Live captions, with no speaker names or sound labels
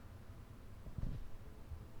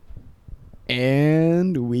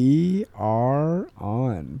And we are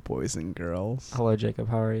on, boys and girls. Hello, Jacob.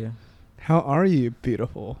 How are you? How are you,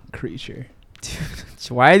 beautiful creature? Dude,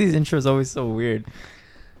 why are these intros always so weird?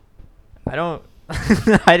 I don't...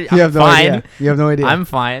 You have no idea. You have no idea. I'm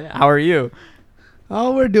fine. How are you?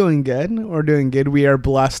 Oh, we're doing good. We're doing good. We are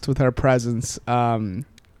blessed with our presence. Oh,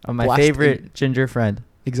 my favorite ginger friend.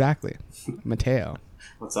 Exactly. Matteo.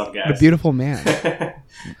 What's up, guys? A beautiful man.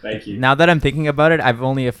 Thank you. Now that I'm thinking about it, I've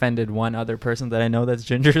only offended one other person that I know that's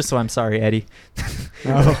ginger, so I'm sorry, Eddie.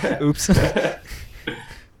 Oh. Oops.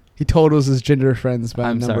 He totals his ginger friends by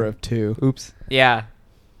I'm a number sorry. of 2. Oops. Yeah.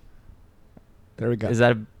 There we go. Is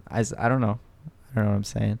that... I don't know. I don't know what I'm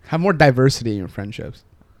saying. Have more diversity in your friendships.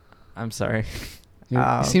 I'm sorry.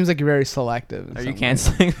 It seems like you're very selective. Are you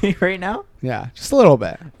canceling me right now? Yeah, just a little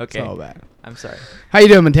bit. Okay. Just a little bit. I'm sorry. How you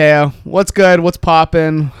doing, Matteo? What's good? What's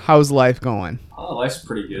popping? How's life going? Oh, life's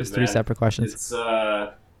pretty good, There's man. 3 separate questions.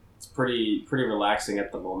 It's pretty relaxing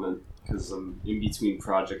at the moment because I'm in between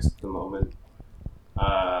projects at the moment.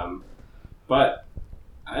 But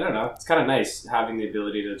I don't know. It's kind of nice having the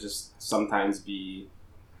ability to just sometimes be,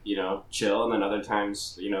 chill, and then other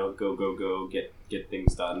times, go get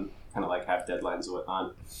things done. Kind of like have deadlines and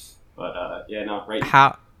whatnot. But right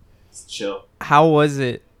now, it's chill. How was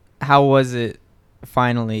it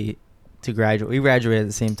finally to graduate? We graduated at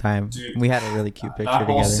the same time. Dude, we had a really cute picture that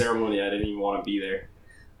whole together. ceremony, I didn't even want to be there.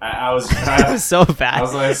 I was It was so bad. I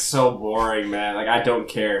was like, it's so boring, man. Like, I don't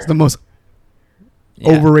care. It's the most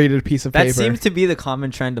Yeah. overrated piece of That paper. seems to be the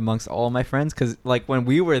common trend amongst all my friends, because like when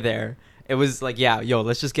we were there, it was like,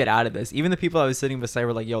 let's just get out of this. Even the people I was sitting beside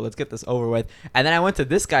were like, let's get this over with. And then I went to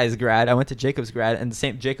this guy's grad. I went to Jacob's grad, and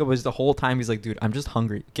Jacob was the whole time. He's like, dude, I'm just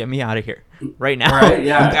hungry. Get me out of here right now. Right,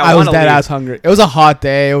 yeah. I was wanna dead leave. ass hungry. It was a hot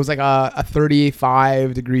day. It was like a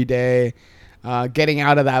 35-degree day. Getting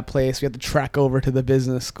out of that place, we had to trek over to the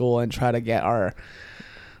business school and try to get our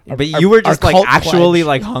But you were just our like cult actually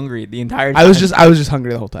pledge. like hungry the entire time. I was just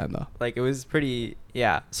hungry the whole time though. like, it was pretty,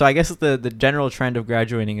 So I guess the general trend of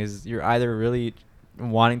graduating is you're either really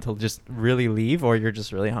wanting to just really leave, or you're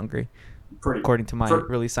just really hungry, according to my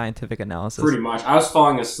really scientific analysis. Pretty much. I was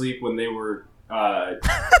falling asleep when they were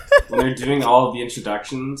when they're doing all of the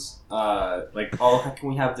introductions. Like, how can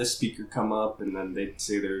we have this speaker come up, and then they'd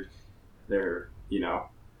say they're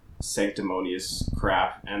sanctimonious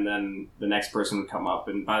crap, and then the next person would come up,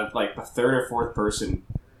 and by like the third or fourth person,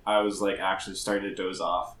 I was like actually starting to doze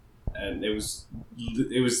off, and it was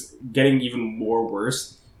getting even more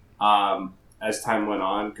worse as time went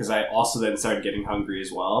on, because I also then started getting hungry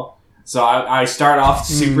as well. So I started off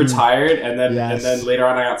super tired, and then later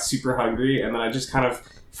on I got super hungry, and then I just kind of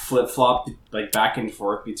flip-flopped like back and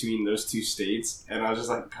forth between those two states, and I was just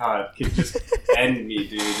like, God, can you just end me,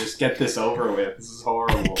 dude? Just get this over with. This is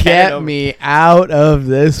horrible. Get me out of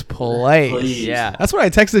this place. Please. Yeah. That's what I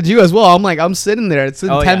texted you as well. I'm like, I'm sitting there. It's in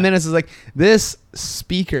 10 minutes. It's like, this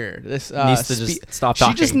speaker, this Needs to just stop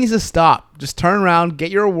talking. She just needs to stop. Just turn around,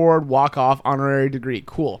 get your award, walk off, honorary degree.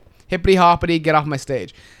 Cool. Hippity hoppity, get off my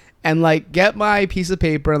stage. And like, get my piece of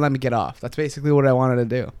paper and let me get off. That's basically what I wanted to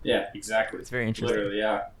do. Yeah, exactly. It's very interesting. Literally,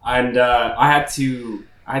 yeah. And I had to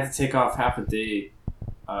take off half a day,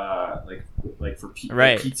 like for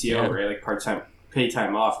PTO, right? Like part-time pay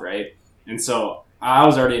time off, right? And so I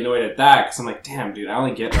was already annoyed at that, because I'm like, damn, dude, I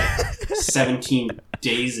only get like 17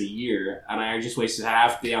 days a year, and I just wasted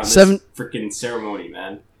half day on this freaking ceremony,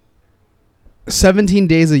 man. 17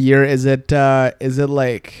 days a year. Is it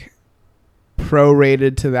like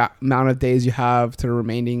prorated to that amount of days you have to the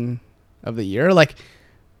remaining of the year? Like,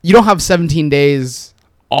 you don't have 17 days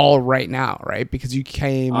all right now, right? Because you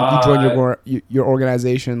joined your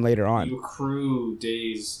organization later on. You accrue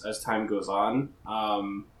days as time goes on,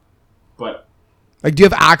 but like, do you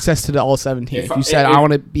have access to the all 17? If you said, I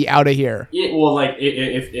want to be out of here. Yeah, well, like,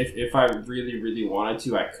 if I really, really wanted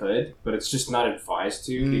to, I could, but it's just not advised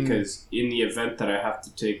to, because in the event that I have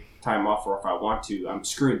to take time off, or if I want to, I'm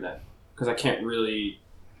screwed then, because I can't really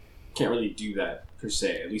do that per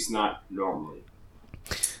se, at least not normally.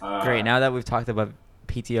 Great. Now that we've talked about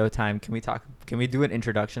PTO time, can we do an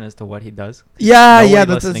introduction as to what he does?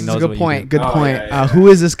 That's a good point. Good point. Yeah. Who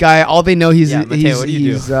is this guy? All they know, he's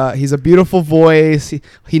a beautiful voice.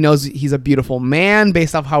 He knows he's a beautiful man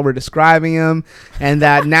based off how we're describing him, and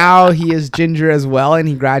that now he is ginger as well, and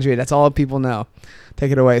he graduated. That's all people know.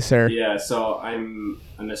 Take it away, sir. Yeah, so I'm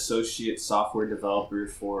an associate software developer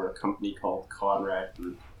for a company called Conrad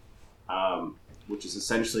Group, which is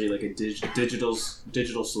essentially like a digital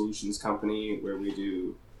solutions company, where we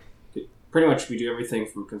do everything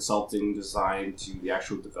from consulting, design, to the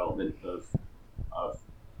actual development of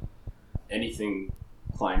anything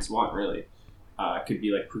clients want, really. It could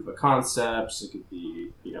be like proof of concepts. It could be,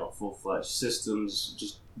 full-fledged systems,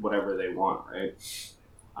 just whatever they want, right?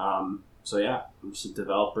 So yeah, I'm just a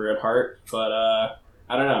developer at heart, but I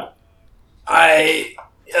don't know.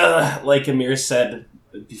 Like Amir said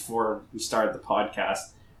before we started the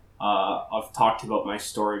podcast, I've talked about my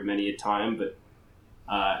story many a time, but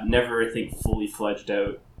never, I think, fully fledged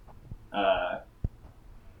out.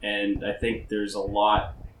 And I think there's a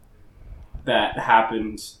lot that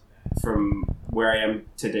happened from where I am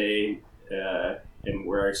today and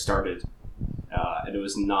where I started, and it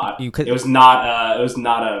was not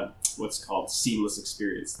a what's called seamless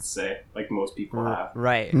experience to say, like most people have.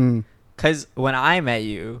 Right. Because when I met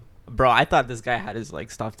you, bro, I thought this guy had his like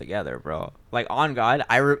stuff together, bro. Like on God,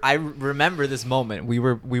 I remember this moment.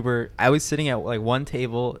 I was sitting at like one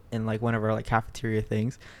table in like one of our like cafeteria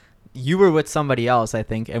things. You were with somebody else, I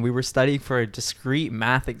think, and we were studying for a discrete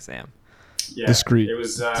math exam. Yeah, discrete. It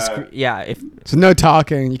was yeah. So no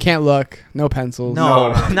talking. You can't look. No pencils.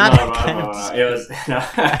 No, not that kind of. It was.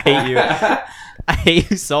 I hate you. I hate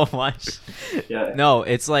you so much. Yeah. No,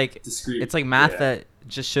 it's like Discrete. it's like math that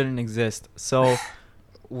just shouldn't exist. So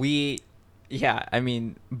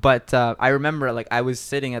but I remember like I was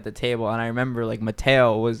sitting at the table and I remember like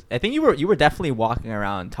Matteo was. I think you were definitely walking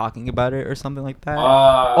around talking about it or something like that.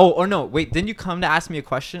 Or no, wait, didn't you come to ask me a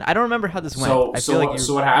question? I don't remember how this went.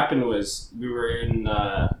 So what happened was we were in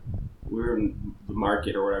the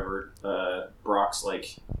market or whatever, Brock's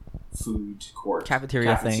like food court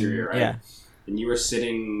cafeteria thing, right? Yeah. And you were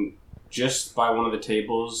sitting just by one of the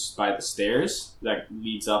tables by the stairs that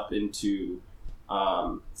leads up into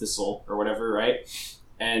Thistle or whatever, right?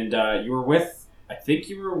 And you were with, I think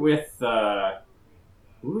you were with, who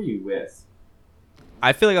were you with?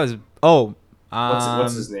 I feel like I was.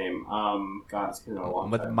 What's his name? God, it's been a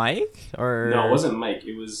long with time. Mike or no, it wasn't Mike.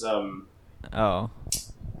 It was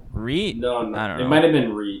Reed. No, I don't know. It might have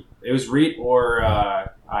been Reed. It was Reed or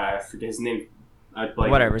I forget his name.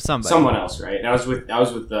 Whatever, someone else, right? And I was with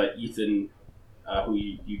Ethan, who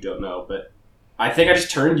you don't know, but I think I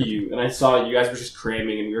just turned to you and I saw you guys were just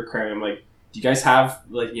cramming and we were cramming. I'm like, do you guys have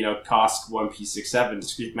like COSC 1P67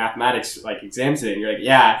 discrete mathematics like exam today? And you're like,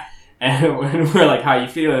 yeah. And we're like, how you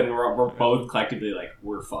feeling? And we're both collectively like,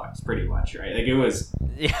 we're fucked, pretty much, right? Like it was.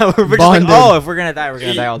 Yeah, we're just like, oh, if we're gonna die, we're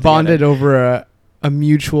gonna die all together. Bonded over a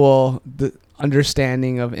mutual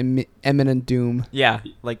understanding of imminent doom. Yeah,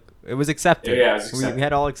 like. It was accepted. Yeah, it was accepted. We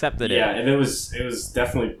had all accepted it. Yeah, and it was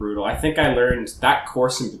definitely brutal. I think I learned that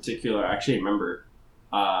course in particular. I actually remember,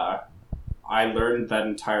 I learned that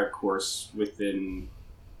entire course within,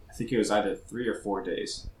 I think it was either 3 or 4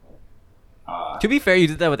 days. To be fair, you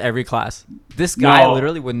did that with every class. This guy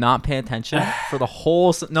literally would not pay attention for the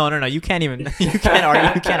whole. No. You can't even. You can't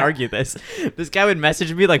argue this. This guy would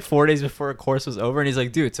message me like 4 days before a course was over, and he's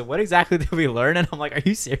like, "Dude, so what exactly did we learn?" And I'm like, "Are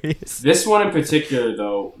you serious?" This one in particular,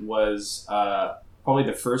 though, was probably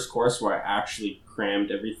the first course where I actually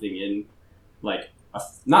crammed everything in, like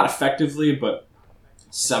not effectively, but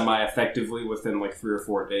semi-effectively within like 3 or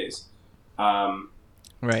 4 days.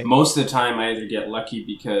 Right. Most of the time, I either get lucky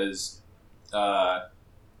because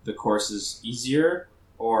the course is easier,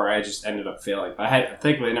 or I just ended up failing.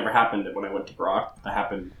 Thankfully, it never happened when I went to Brock. That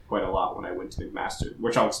happened quite a lot when I went to McMaster,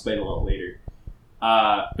 which I'll explain a little later.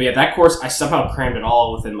 But yeah, that course, I somehow crammed it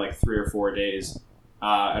all within like 3 or 4 days.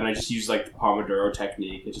 And I just used like the Pomodoro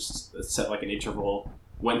technique. It just set like an interval,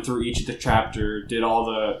 went through each of the chapter,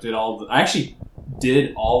 I actually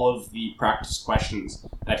did all of the practice questions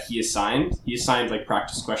that he assigned. He assigned like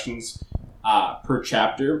practice questions per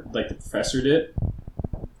chapter, like the professor did,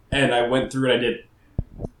 and I went through it. I did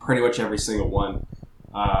pretty much every single one.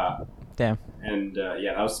 Damn. And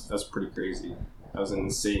yeah, that was pretty crazy. That was an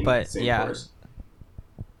insane course.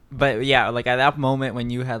 But yeah, like at that moment when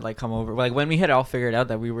you had like come over, like when we had all figured out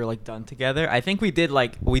that we were like done together, I think we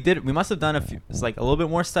must have done a little bit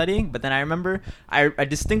more studying. But then I remember, I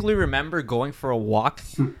distinctly remember going for a walk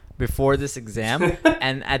before this exam,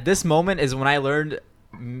 and at this moment is when I learned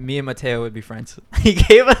me and Matteo would be friends. He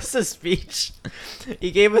gave us a speech.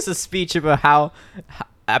 About how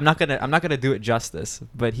I'm not gonna do it justice,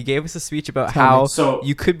 but he gave us a speech about how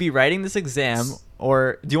you could be writing this exam.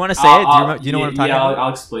 Or do you want to say it? Do you know what I'm talking about?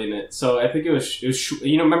 I'll explain it. So I think it was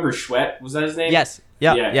remember Schwett? Was that his name? Yes.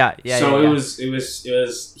 Yeah. So it was he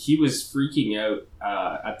was freaking out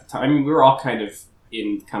at the time. I mean, we were all kind of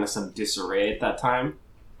in some disarray at that time.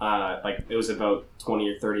 Like it was about 20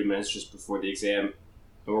 or 30 minutes just before the exam.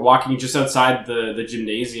 And we're walking just outside the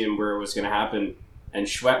gymnasium where it was going to happen, and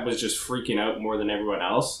Schwett was just freaking out more than everyone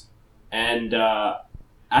else. And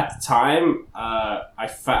at the time, I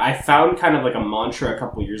found kind of like a mantra a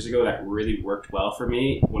couple years ago that really worked well for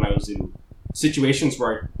me when I was in situations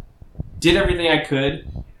where I did everything I could,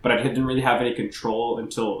 but I didn't really have any control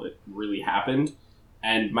until it really happened.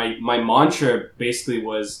 And my mantra basically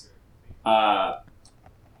was,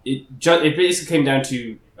 it basically came down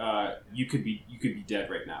to you could be dead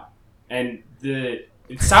right now, and it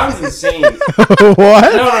sounds insane.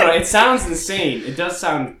 What? No, it sounds insane. It does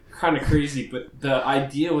sound kind of crazy, but the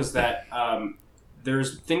idea was that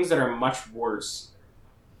there's things that are much worse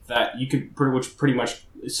that you could pretty much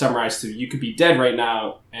summarize to you could be dead right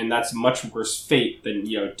now, and that's much worse fate than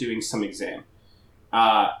doing some exam.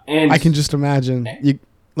 And I can just imagine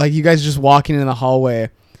you guys just walking in the hallway.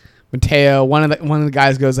 Matteo, one of the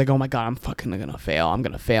guys goes like, "Oh my god, I'm fucking gonna fail. I'm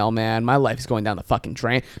gonna fail, man. My life is going down the fucking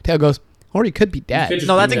drain." Matteo goes, "Or you could be dead."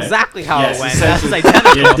 No, that's exactly how Yes, it went. essentially. That's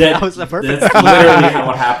identical. You're dead. That was the perfect. That's literally how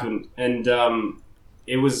what happened. And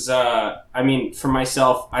it was, for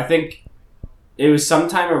myself, I think it was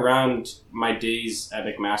sometime around my days at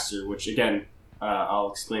McMaster, which again, I'll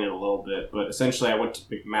explain it a little bit. But essentially, I went to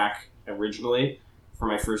McMac originally for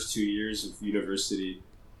my first 2 years of university.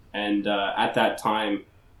 And at that time,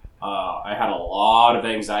 I had a lot of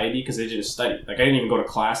anxiety because I didn't study. Like, I didn't even go to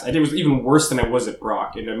class. It was even worse than I was at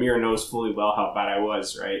Brock. And Amir knows fully well how bad I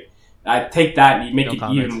was, right? I take that and you make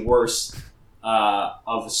even worse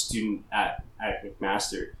of a student at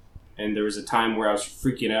McMaster. And there was a time where I was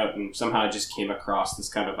freaking out, and somehow I just came across this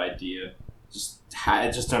kind of idea. Just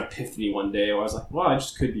an epiphany one day where I was like, well, I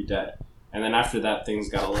just could be dead. And then after that, things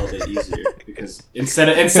got a little bit easier because instead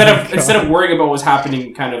of worrying about what's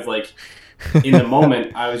happening, kind of like in the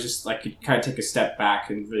moment, I was just like, could kind of take a step back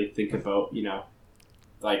and really think about,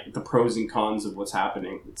 like the pros and cons of what's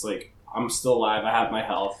happening. It's like, I'm still alive. I have my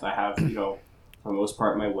health. I have, for the most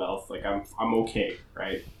part, my wealth. Like I'm okay,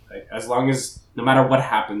 right? Like, as long as no matter what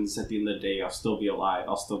happens at the end of the day, I'll still be alive.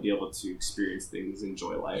 I'll still be able to experience things,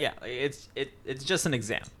 enjoy life. Yeah, it's just an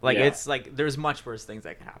exam. Like it's like there's much worse things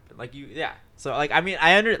that can happen. Like So like I mean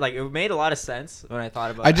it made a lot of sense when I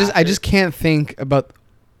thought about. I just can't think about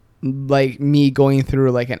like me going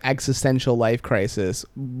through like an existential life crisis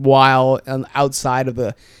while outside of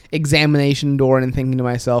the examination door and thinking to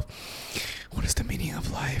myself, what is the meaning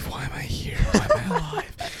of life? Why am I here? Why am I alive?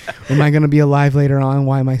 Am I going to be alive later on?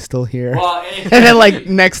 Why am I still here? Well, and then like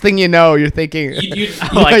next thing you know, you're thinking,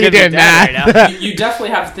 you're doing math. Right you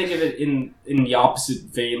definitely have to think of it in the opposite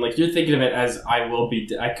vein. Like you're thinking of it as I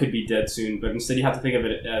could be dead soon, but instead you have to think of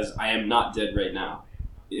it as I am not dead right now.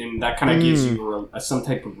 And that kind of gives you some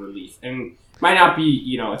type of relief. And it might not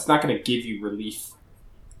be, it's not going to give you relief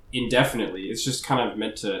indefinitely. It's just kind of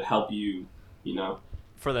meant to help you,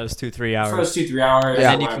 for those 2-3 hours. For those 2-3 hours. And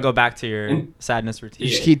then you can go back to your sadness routine.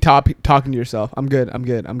 You just keep talking to yourself. I'm good.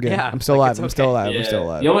 Yeah, I'm still alive. I'm okay. still alive. Yeah. I'm still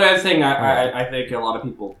alive. The only other thing I think a lot of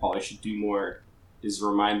people probably should do more is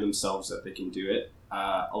remind themselves that they can do it.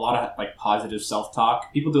 A lot of like positive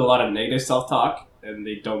self-talk. People do a lot of negative self-talk, and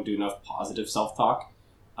they don't do enough positive self-talk.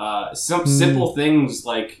 Some simple things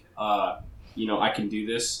like, I can do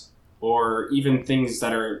this, or even things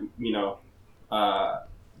that are,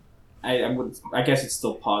 I guess it's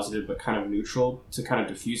still positive, but kind of neutral to kind of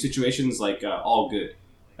diffuse situations, like all good.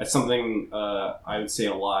 That's something I would say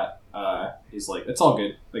a lot is like, it's all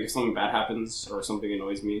good. Like if something bad happens or something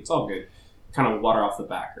annoys me, it's all good. Kind of water off the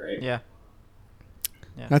back, right? Yeah.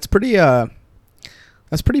 That's pretty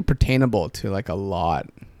pertainable to like a lot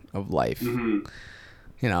of life. Mm-hmm.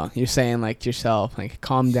 You're saying like to yourself, like,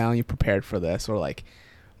 calm down, you prepared for this. Or like,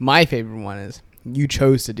 my favorite one is, you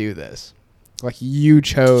chose to do this. Like, you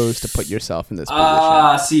chose to put yourself in this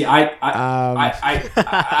position. See, I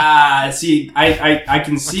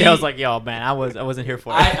can see. I was like, yo, man, I wasn't here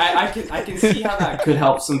for it. I can see how that could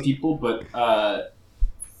help some people, but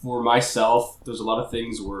for myself, there's a lot of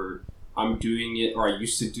things where I'm doing it, or I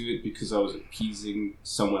used to do it because I was appeasing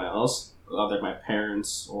someone else, either my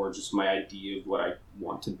parents or just my idea of what I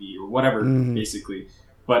want to be or whatever, basically.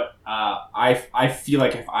 But I feel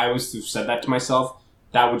like if I was to have said that to myself,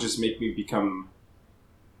 that would just make me become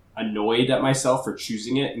annoyed at myself for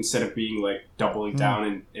choosing it instead of being like doubling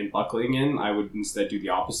down and buckling in. I would instead do the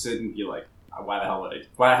opposite and be like, why the hell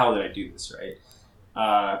did I do this, right?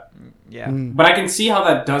 But I can see how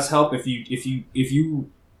that does help if you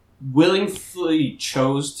willingly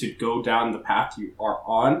chose to go down the path you are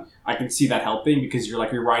on. I can see that helping because you're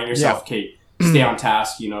reminding yourself, okay, stay on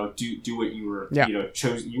task, do what you were,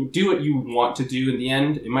 chose. You do what you want to do in the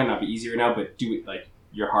end. It might not be easier now, but do it like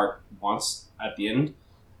your heart wants at the end.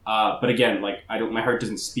 But again, like my heart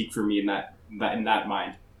doesn't speak for me in that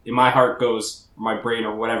mind. In my heart goes, or my brain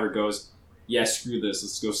or whatever goes, yeah, screw this.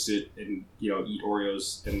 Let's go sit and eat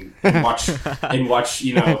Oreos and watch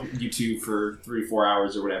YouTube for 3-4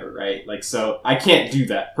 hours or whatever, right? Like, so I can't do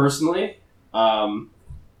that personally. But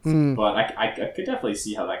I could definitely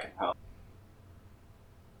see how that can help.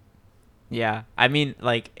 Yeah, I mean,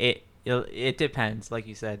 like it depends, like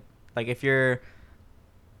you said. Like if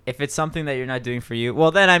it's something that you're not doing for you,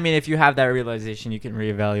 well then I mean if you have that realization, you can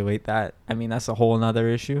reevaluate that. I mean that's a whole another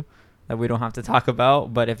issue that we don't have to talk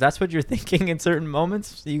about. But if that's what you're thinking in certain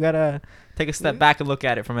moments, you gotta take a step back and look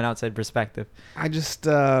at it from an outside perspective. I just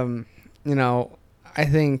I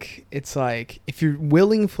think it's like if you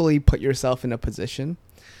willingly put yourself in a position,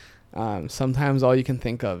 sometimes all you can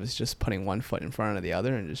think of is just putting one foot in front of the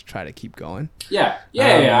other and just try to keep going. Yeah,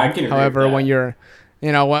 I can agree however, with that.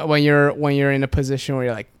 when you're, when you're in a position where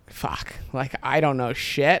you're like, fuck, like I don't know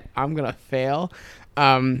shit, I'm gonna fail.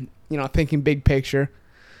 Thinking big picture.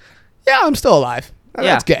 Yeah, I'm still alive.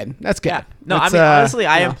 That's good. That's good. Yeah. No, That's, I mean honestly,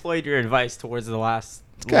 I employed your advice towards the last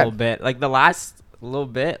little good. bit. Like the last little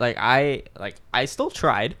bit, I still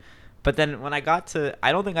tried, but then when I got to,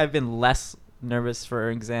 I don't think I've been less nervous for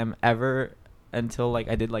an exam ever until like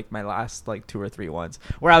I did like my last like 2 or 3 ones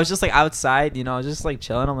where I was just like outside, just like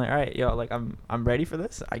chilling. I'm like, all right, like I'm ready for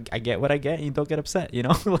this. I get what I get, and you don't get upset,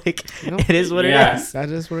 like it is what it is. That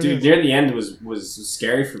is what Dude, it is. near the end was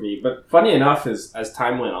scary for me. But funny enough, as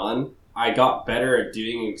time went on, I got better at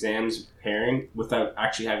doing exams and preparing without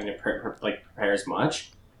actually having to prepare as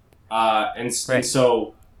much. And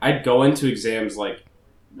so I'd go into exams like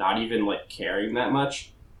not even like caring that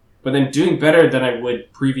much, but then doing better than I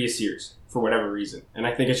would previous years for whatever reason. And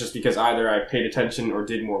I think it's just because either I paid attention or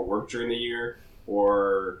did more work during the year,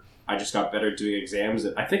 or I just got better doing exams.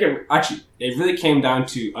 I think it really came down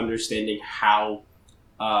to understanding how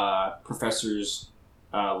professors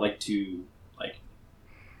like to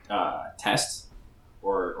test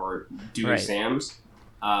or do exams.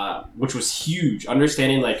 Which was huge.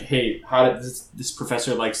 Understanding like, hey, how did this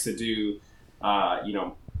professor likes to do,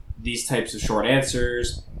 these types of short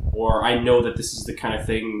answers, or I know that this is the kind of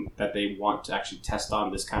thing that they want to actually test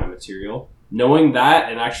on this kind of material. Knowing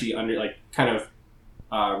that and actually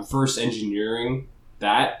reverse engineering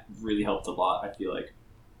that really helped a lot. I feel like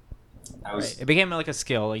it became like a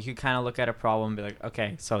skill. Like you kind of look at a problem and be like,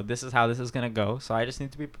 okay, so this is how this is gonna go. So I just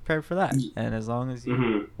need to be prepared for that. And as long as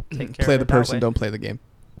you take care play of the it person, that way. don't play the game.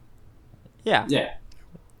 Yeah.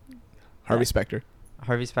 Harvey Specter.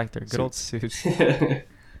 Good old Suits.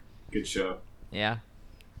 Good show. Yeah.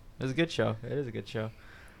 It was a good show. It is a good show.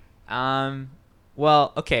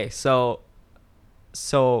 Well, okay, so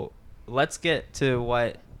let's get to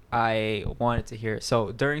what I wanted to hear.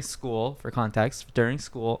 So during school, for context, a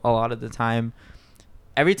lot of the time,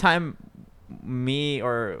 every time me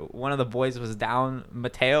or one of the boys was down,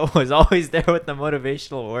 Matteo was always there with the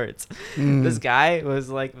motivational words. This guy was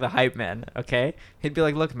like the hype man, okay? He'd be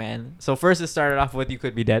like, look, man. So first it started off with you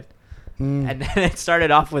could be dead. And then it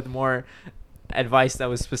started off with more advice that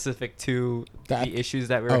was specific to the issues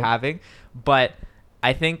that we were having. But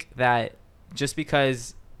I think that just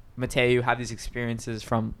because, Matteo, you have these experiences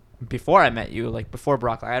from before I met you, like before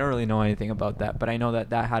Brock, I don't really know anything about that, but I know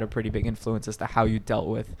that had a pretty big influence as to how you dealt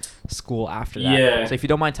with school after that. Yeah. So if you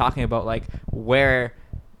don't mind talking about like where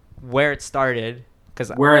it started,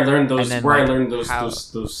 because where I learned those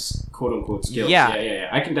those quote unquote skills. Yeah.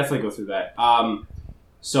 I can definitely go through that.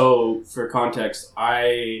 So for context,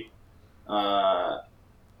 I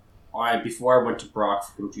before I went to Brock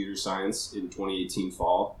for computer science in 2018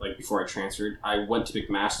 fall, like before I transferred, I went to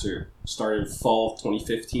McMaster, started fall of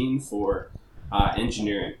 2015 for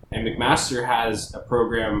engineering. And McMaster has a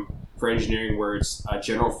program for engineering where it's a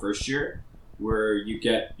general first year, where you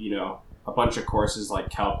get, a bunch of courses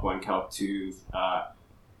like Calc 1, Calc 2,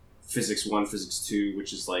 Physics 1, Physics 2,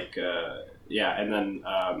 which is like, and then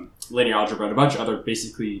linear algebra and a bunch of other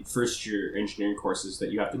basically first year engineering courses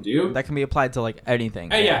that you have to do. That can be applied to like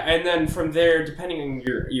anything. And then from there, depending on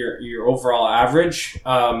your overall average,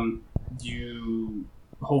 you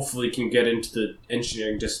hopefully can get into the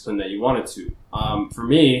engineering discipline that you wanted to. For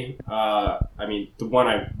me, the one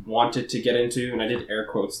I wanted to get into, and I did air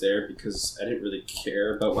quotes there because I didn't really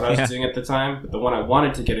care about what I was doing at the time, but the one I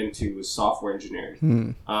wanted to get into was software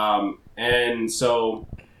engineering. And so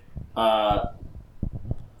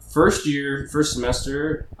first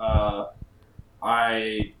semester,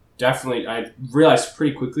 I realized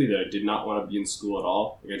pretty quickly that I did not want to be in school at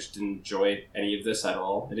all. Like, I just didn't enjoy any of this at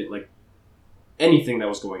all. I didn't like anything that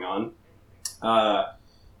was going on.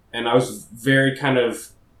 And I was very kind of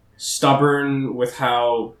stubborn with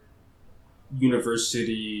how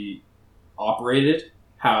university operated,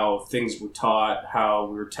 how things were taught, how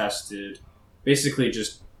we were tested. Basically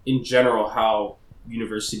just in general how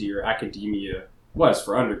university or academia was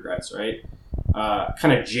for undergrads, right?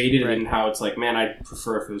 Kind of jaded in how it's like, man, I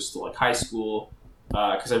prefer if it was still like high school.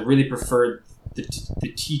 because I really preferred the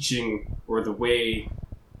teaching or the way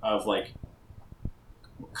of like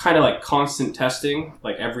kind of like constant testing.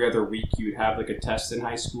 Like every other week, you would have like a test in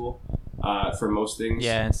high school for most things.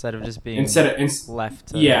 Yeah, instead of just being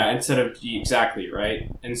left. Instead of exactly right.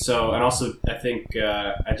 And so, and also, I think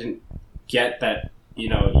I didn't get that. You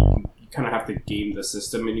kind of have to game the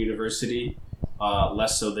system in university,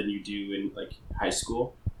 less so than you do in like high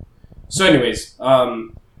school. So, anyways,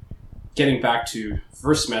 getting back to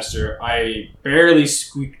first semester, I barely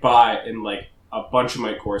squeaked by in like a bunch of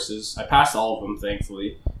my courses. I passed all of them,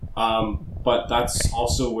 thankfully. But that's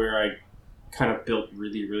also where I kind of built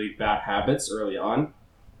really, really bad habits early on.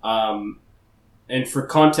 And for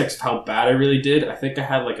context of how bad I really did, I think I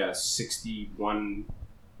had like a 61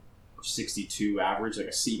 or 62 average, like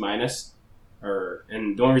a C minus.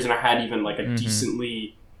 And the only reason I had even like a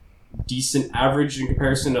decent average in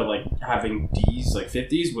comparison to like having D's, like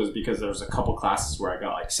 50s, was because there was a couple classes where I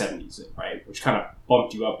got like 70s in, right? Which kind of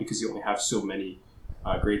bumped you up because you only have so many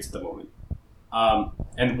grades at the moment.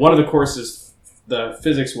 And one of the courses, the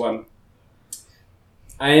physics one,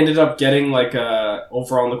 I ended up getting like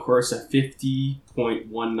overall in the course a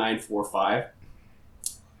 50.1945.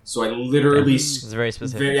 So I literally... It's very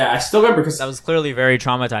specific. I still remember because... That was clearly very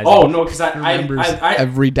traumatizing. Oh, no, because I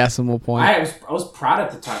every decimal point. I was proud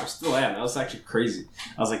at the time. I still am. That was actually crazy.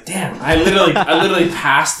 I was like, damn, I literally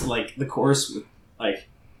passed like the course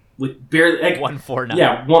with barely... like 149.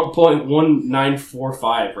 Yeah,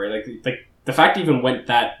 1.1945, right? Like the fact it even went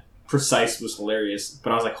that precise was hilarious,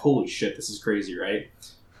 but I was like, holy shit, this is crazy, right?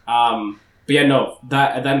 But yeah, no,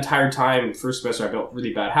 that entire time, first semester, I built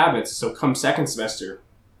really bad habits. So come second semester,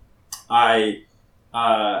 I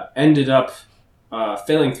ended up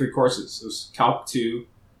failing 3 courses. It was Calc 2,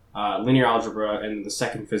 linear algebra, and the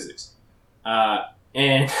second physics.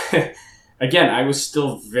 And again, I was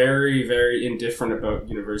still very, very indifferent about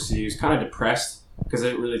university. I was kind of depressed because I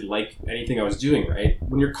didn't really like anything I was doing, right?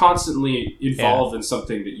 When you're constantly involved in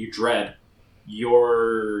something that you dread,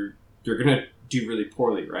 you're going to do really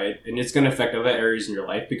poorly, right? And it's going to affect other areas in your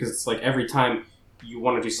life because it's like every time you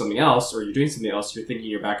want to do something else or you're doing something else, you're thinking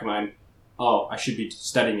in your back of mind, oh, I should be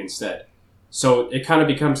studying instead. So it kind of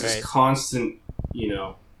becomes this constant,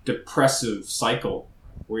 depressive cycle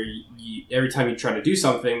where you, every time you try to do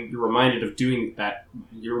something, you're reminded of doing that.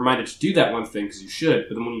 You're reminded to do that one thing because you should,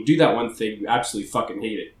 but then when you do that one thing, you absolutely fucking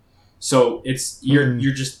hate it. So it's you're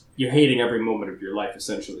hating every moment of your life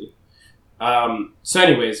essentially. So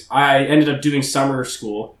anyways, I ended up doing summer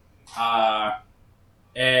school,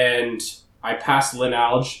 and I passed Lin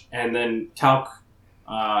Alg, and then Calc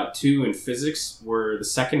 2 and physics were the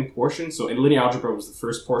second portion. So in linear algebra was the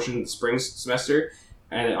first portion of the spring semester,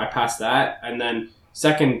 and I passed that. And then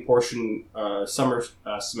second portion, summer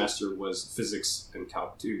semester, was physics and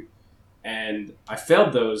Calc 2. And I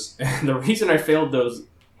failed those. And the reason I failed those,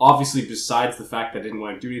 obviously besides the fact that I didn't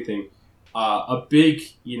want to do anything, a big,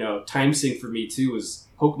 time sink for me too was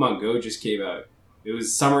Pokemon Go just came out. It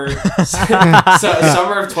was summer of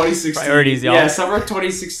 2016. Priorities, y'all. Yeah, summer of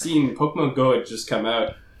 2016. Pokemon Go had just come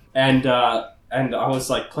out, and I was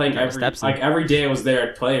like playing every day I was there.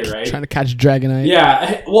 I'd play, right? Trying to catch Dragonite.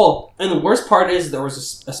 Yeah. Well, and the worst part is there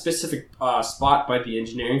was a specific spot by the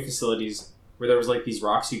engineering facilities where there was like these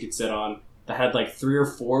rocks you could sit on that had like 3 or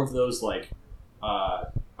 4 of those I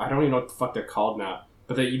don't even know what the fuck they're called now.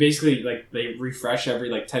 But you basically, they refresh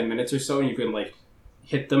every, 10 minutes or so, and you can,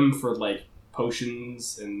 hit them for,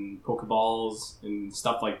 potions and Pokeballs and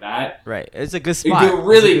stuff like that. Right. It's a good spot. It's a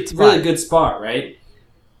really good spot, right?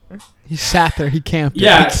 He sat there. He camped.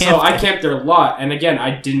 Yeah, so I camped there a lot. And, again,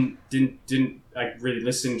 I didn't really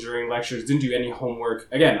listen during lectures, didn't do any homework.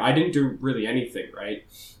 Again, I didn't do really anything, right?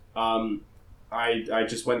 I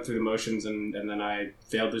just went through the motions, and then I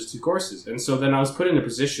failed those 2 courses. And so then I was put in a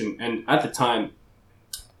position, and at the time,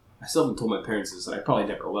 I still haven't told my parents this, and I probably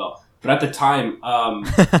never will. But at the time,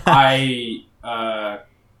 I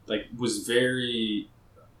was very...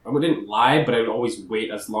 I didn't lie, but I would always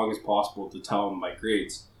wait as long as possible to tell them my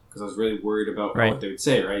grades because I was really worried about what they would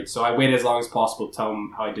say, right? So I waited as long as possible to tell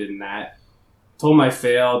them how I did in that. Told them I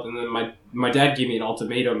failed, and then my dad gave me an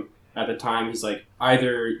ultimatum at the time. He's like,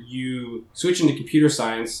 either you switch into computer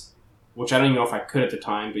science, which I don't even know if I could at the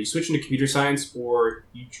time, but you switch into computer science, or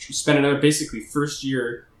you spend another basically first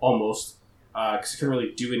year almost, because you couldn't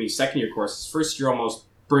really do any second year courses, first year almost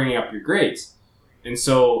bringing up your grades. And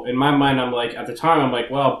so in my mind, I'm like, at the time, I'm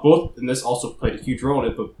like, well, both, and this also played a huge role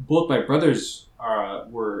in it, but both my brothers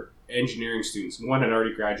were engineering students. One had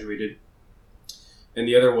already graduated, and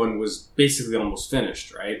the other one was basically almost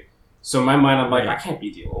finished, right? So in my mind, I'm like, I can't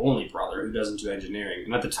be the only brother who doesn't do engineering.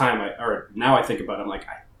 And at the time, now I think about it, I'm like,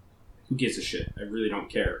 who gives a shit? I really don't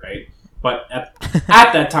care, right? But at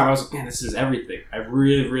that time, I was like, man, this is everything. I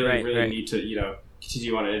really, really, really need to,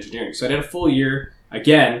 continue on in engineering. So I did a full year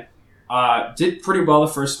again. Did pretty well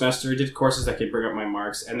the first semester. Did courses that could bring up my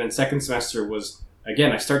marks, and then second semester was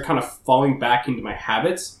again. I started kind of falling back into my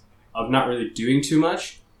habits of not really doing too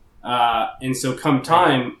much, and so come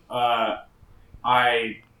time, I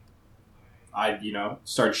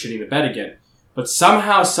started shitting the bed again. But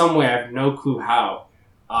somehow, some way, I have no clue how,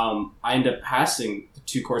 I ended up passing the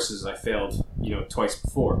 2 courses I failed, twice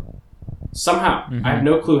before. Somehow, I have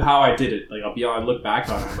no clue how I did it. Like I look back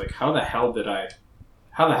on it, I'm like, how the hell did I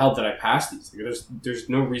pass these? Like, there's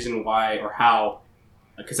no reason why or how,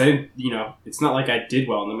 because I didn't, it's not like I did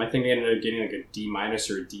well in them. I think I ended up getting like a D-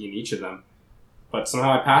 or a D in each of them, but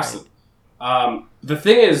somehow I passed them. The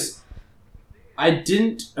thing is, I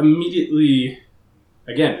didn't immediately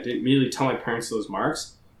tell my parents those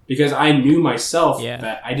marks because I knew myself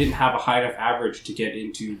that I didn't have a high enough average to get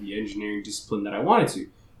into the engineering discipline that I wanted to.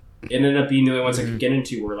 It ended up being the only ones I could get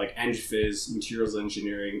into were like Eng Phys, materials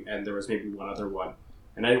engineering, and there was maybe one other one.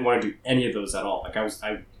 And I didn't want to do any of those at all. Like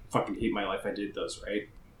I fucking hate my life. I did those, right?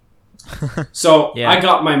 So I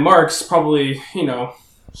got my marks probably,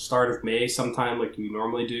 start of May sometime like we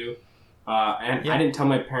normally do. And I didn't tell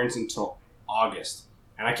my parents until August.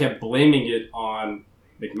 And I kept blaming it on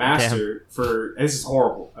McMaster for, this is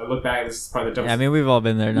horrible. I look back, this is probably the dumbest. Yeah, I mean, we've all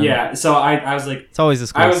been there. Yeah, so I was like, it's always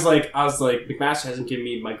this close. I was like, McMaster hasn't given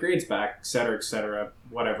me my grades back, et cetera,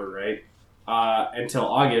 whatever, right? Until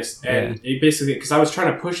August. And it basically, because I was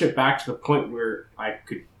trying to push it back to the point where I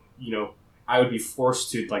could, I would be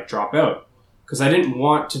forced to like drop out. Because I didn't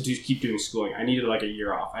want to keep doing schooling. I needed like a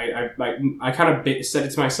year off. I kind of said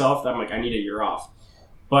it to myself that I'm like, I need a year off.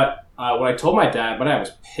 But when I told my dad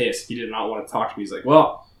was pissed. He did not want to talk to me. He's like,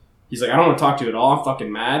 I don't want to talk to you at all. I'm fucking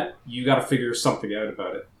mad. You got to figure something out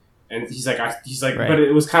about it. And he's like, but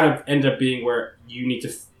it was kind of ended up being where you need to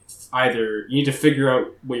figure out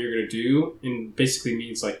what you're going to do. And basically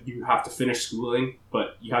means like you have to finish schooling,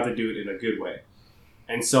 but you have to do it in a good way.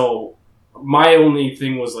 And so my only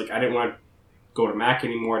thing was like, I didn't want to go to Mac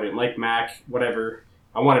anymore. I didn't like Mac, whatever.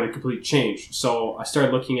 I wanted a complete change. So I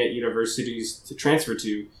started looking at universities to transfer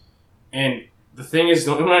to. And the thing is,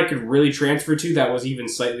 the only one I could really transfer to that was even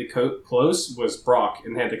slightly close was Brock,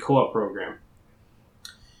 and they had the co-op program.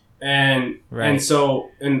 And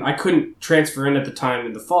so I couldn't transfer in at the time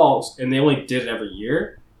in the fall, and they only did it every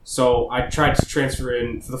year. So I tried to transfer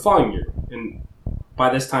in for the following year. And by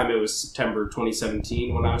this time, it was September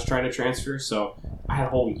 2017 when I was trying to transfer. So I had a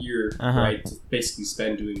whole year, right, to basically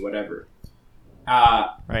spend doing whatever.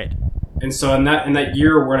 And so in that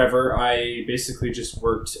year or whatever, I basically just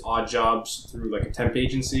worked odd jobs through like a temp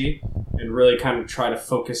agency and really kind of try to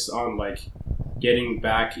focus on like getting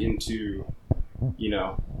back into, kind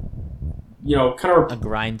of a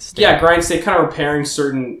grind state. Yeah, grind state, kind of repairing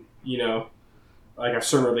certain, like a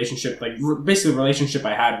certain relationship, like basically a relationship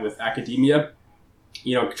I had with academia.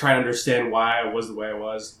 Trying to understand why I was the way I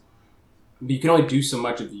was. But you can only do so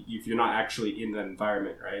much if you're not actually in that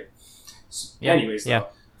environment, right? So, anyways, though,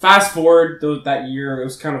 fast forward that year, it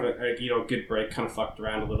was kind of a good break. Kind of fucked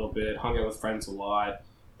around a little bit, hung out with friends a lot.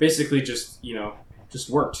 Basically, just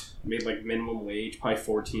worked. Made like minimum wage, probably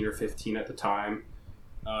 14 or 15 at the time.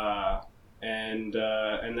 And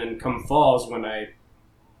then come falls when I,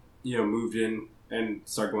 moved in and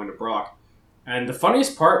started going to Brock. And the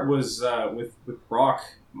funniest part was with Brock,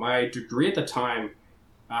 my degree at the time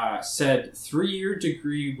said 3-year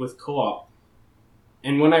degree with co-op.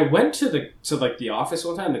 And when I went to the office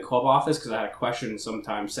one time, the co-op office, because I had a question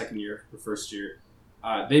sometime second year or first year,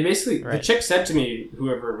 they basically, the chick said to me,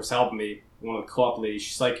 whoever was helping me, one of the co-op ladies,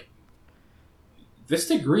 she's like, this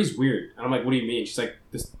degree's weird. And I'm like, what do you mean? She's like,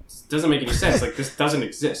 this doesn't make any sense. Like, this doesn't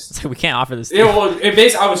exist. So we can't offer this.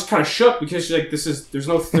 I was kind of shook because she's like, there's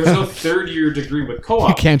no 3rd-year degree with co-op.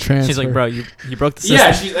 You can't transfer. She's like, bro, you broke the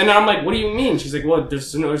system. Yeah, and I'm like, what do you mean? She's like, well,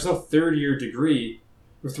 there's no 3rd-year degree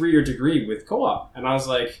or 3-year degree with co-op. And I was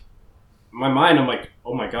like, in my mind, I'm like,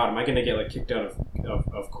 oh my god, am I going to get like kicked out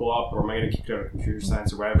of co-op, or am I going to get kicked out of computer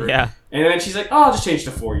science or whatever? Yeah. And then she's like, oh, I'll just change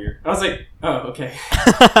to 4-year. I was like, oh, okay.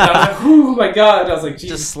 And I was like, oh my god. I was like,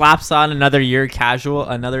 geez. Just slaps on another year casual,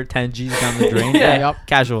 another 10 G's down the drain. Yeah.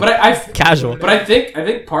 Casual. But casual. But I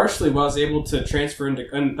think partially what I was able to transfer into,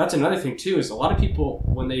 and that's another thing too, is a lot of people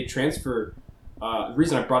when they transfer. The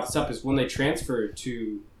reason I brought this up is when they transfer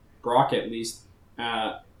to Brock, at least.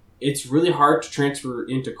 It's really hard to transfer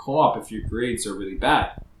into co-op if your grades are really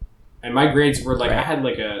bad. And my grades were like, I had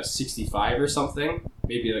like a 65 or something,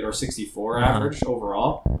 maybe like, or 64 average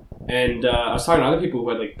overall. And I was talking to other people who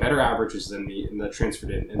had like better averages than me and that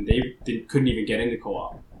transferred in, and they couldn't even get into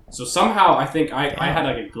co-op. So somehow I think I had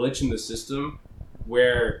like a glitch in the system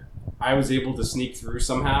where I was able to sneak through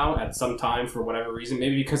somehow at some time for whatever reason.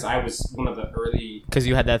 Maybe because I was one of the early. Because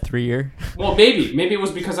you had that 3-year. Well, maybe it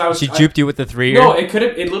was because I was. She duped you with the 3-year. No, it could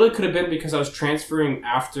have. It literally could have been because I was transferring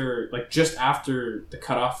after, like, just after the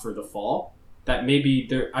cutoff for the fall. That maybe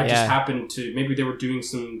I just happened to. Maybe they were doing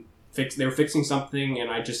some They were fixing something, and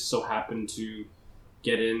I just so happened to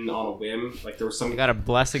get in on a whim. Like there was some. You got a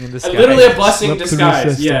blessing in disguise. Literally a blessing in Slipped through the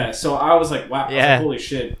disguise. system. Yeah. So I was like, wow. I was Yeah. like, holy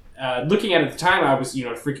shit. Looking at it at the time, I was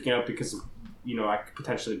freaking out because I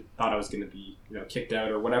potentially thought I was going to be kicked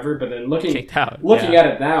out or whatever. But then looking at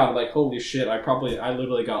it now, I'm like, holy shit! I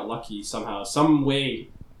literally got lucky somehow, some way.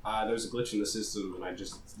 There was a glitch in the system, and I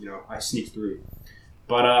just I sneaked through.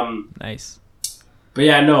 But nice. But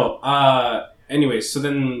yeah, no. Anyways, so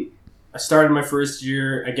then I started my first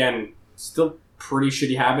year again. Still pretty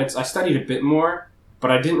shitty habits. I studied a bit more, but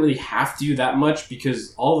I didn't really have to do that much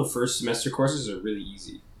because all the first semester courses are really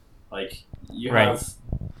easy. Like you have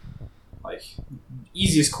like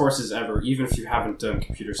easiest courses ever, even if you haven't done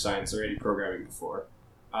computer science or any programming before.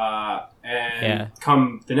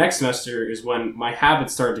 Come the next semester is when my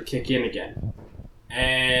habits started to kick in again,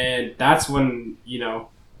 and that's when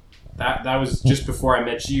that was just before I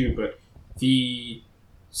met you. But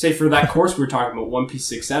for that course we were talking about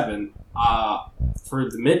 1P67, for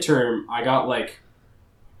the midterm I got like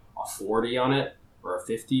a 40 on it or a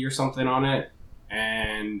 50 or something on it.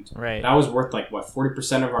 And that was worth like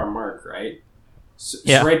 40% of our mark, right? So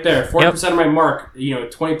right there, 40% of my mark,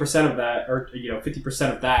 20% of that, or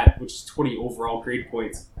 50% of that, which is 20 overall grade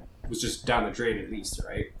points, was just down the drain at least,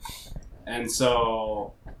 right?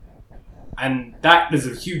 And that is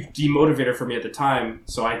a huge demotivator for me at the time.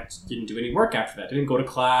 So I didn't do any work after that. Didn't go to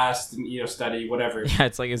class. Didn't study. Whatever. Yeah,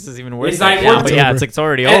 it's like, is this even worth it? It's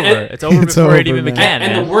already over. It's over before it even began.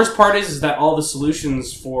 And the worst part is that all the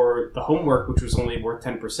solutions for the homework, which was only worth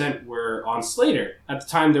 10%, were on Slater. At the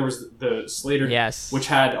time, there was the Slater, which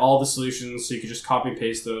had all the solutions, so you could just copy and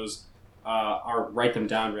paste those, or write them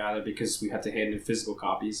down rather, because we had to hand in physical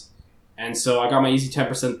copies. And so I got my easy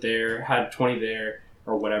 10% there, had 20 there.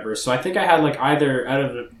 Or whatever. So I think I had like either out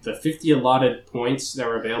of the 50 allotted points that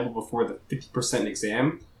were available before the 50%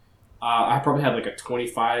 exam, I probably had like a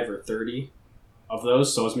 25 or 30 of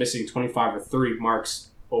those. So I was missing 25 or 30 marks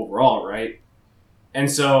overall, right?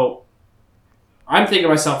 And so I'm thinking to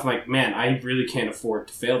myself, like, man, I really can't afford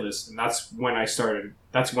to fail this. And that's when I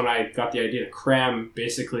got the idea to cram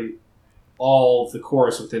basically all the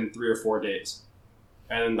course within 3 or 4 days.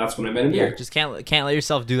 And that's when I met him here. Just can't let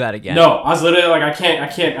yourself do that again. No, I was literally like, I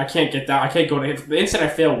can't get that. I can't go to the instant I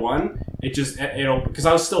fail one. Because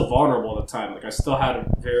I was still vulnerable at the time. Like I still had a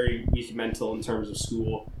very weak mental in terms of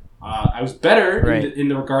school. I was better in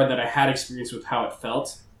the regard that I had experience with how it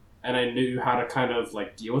felt, and I knew how to kind of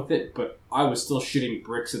like deal with it. But I was still shitting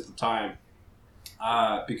bricks at the time,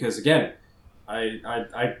 because again,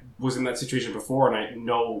 I was in that situation before, and I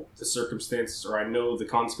know the circumstances, or I know the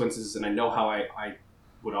consequences, and I know how I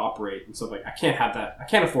would operate, and so like I can't have that. I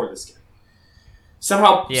can't afford this again.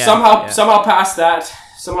 Somehow past that.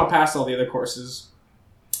 Somehow passed all the other courses,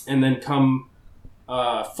 and then come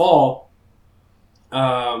fall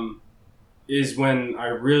is when I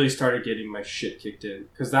really started getting my shit kicked in,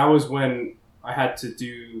 because that was when I had to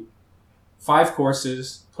do 5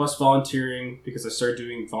 courses plus volunteering, because I started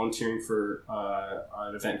doing volunteering for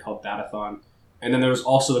an event called Datathon, and then there was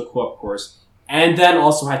also the co-op course. And then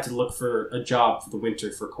also had to look for a job for the winter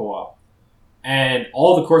for co-op. And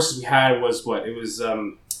all the courses we had was what? It was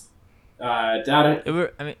data.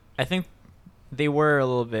 I think they were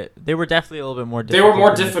definitely a little bit more difficult. They were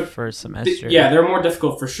more difficult first semester. They were more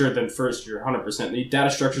difficult for sure than first year, 100%. The data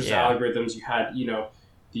structures, algorithms, you had,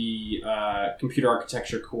 the computer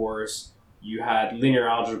architecture course, you had linear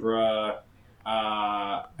algebra,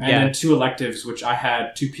 and then 2 electives, which I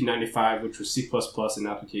had 2P95, which was C++ and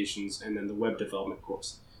applications, and then the web development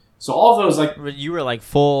course. So all of those, like, you were like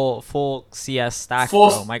full CS stack.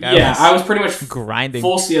 Bro. My God, I was pretty much grinding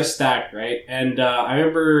full CS stack, right? And I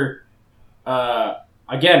remember,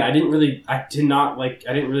 again, I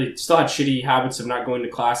still had shitty habits of not going to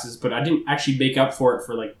classes, but I didn't actually make up for it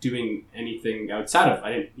for like doing anything outside of.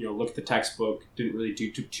 I didn't, look at the textbook, didn't really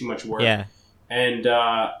do too much work. Yeah. And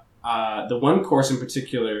the one course in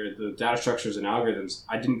particular, the data structures and algorithms,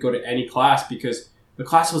 I didn't go to any class because the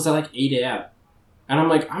class was at like 8 a.m. And I'm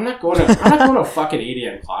like, I'm not going to a fucking 8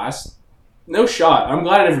 a.m. class. No shot. I'm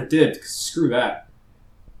glad I never did, because screw that.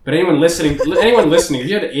 But anyone listening, if you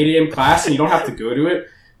had an 8 a.m. class and you don't have to go to it,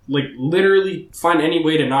 like literally find any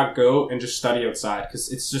way to not go and just study outside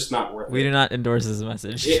because it's just not worth it. We do not endorse this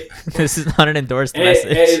message. This is not an endorsed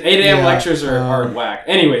message. 8 a.m. Yeah, lectures are whack.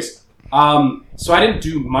 Anyways, so I didn't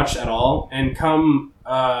do much at all, and come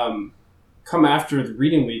after the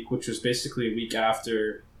reading week, which was basically a week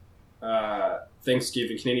after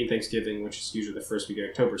Thanksgiving, Canadian Thanksgiving, which is usually the first week of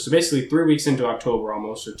October. So basically 3 weeks into October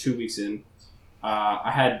almost, or 2 weeks in,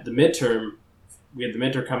 I had the midterm. We had the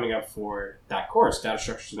midterm coming up for that course, data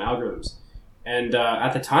structures and algorithms. And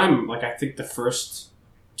at the time, like I think the first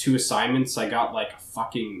 2 assignments I got like a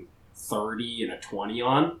fucking 30 and a 20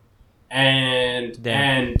 on. And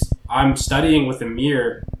I'm studying with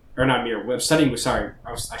Amir, or not Amir, I was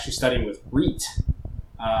actually studying with Reet.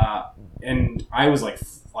 And I was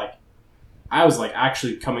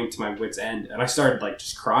actually coming to my wit's end, and I started like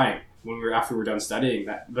just crying after we were done studying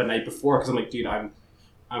the night before, because I'm like, dude, I'm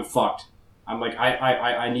fucked. I'm like,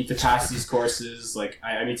 I need to pass these courses. Like,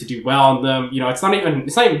 I need to do well on them. You know, it's not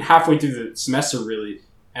even halfway through the semester really,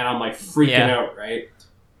 and I'm like freaking out, right?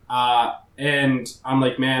 And I'm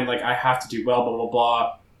like, man, like I have to do well, blah blah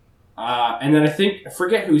blah. And then I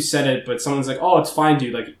forget who said it, but someone's like, oh, it's fine,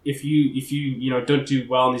 dude. Like if you don't do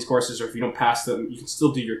well in these courses, or if you don't pass them, you can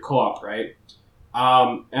still do your co-op, right?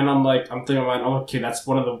 And I'm thinking about, okay, that's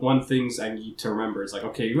one things I need to remember. It's like,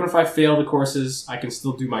 okay, even if I fail the courses, I can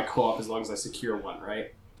still do my co-op as long as I secure one,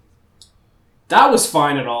 right? That was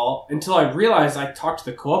fine at all until I realized I talked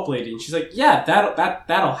to the co-op lady, and she's like, yeah,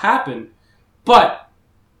 that'll happen. But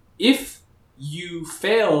if you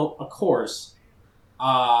fail a course,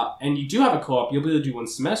 and you do have a co-op, you'll be able to do 1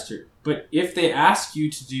 semester. But if they ask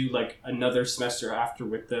you to do like another semester after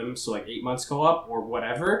with them, so like 8 months co-op or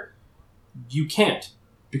whatever, you can't,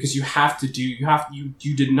 because you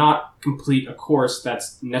did not complete a course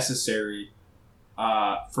that's necessary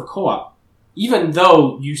for co-op. Even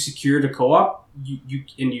though you secured a co-op, you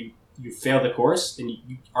failed the course, and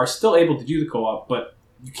you are still able to do the co-op, but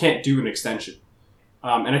you can't do an extension.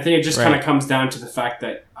 And I think it just kind of comes down to the fact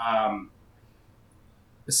that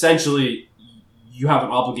essentially you have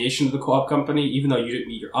an obligation to the co-op company, even though you didn't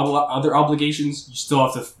meet your other obligations. You still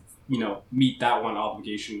have to meet that one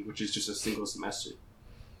obligation, which is just a single semester.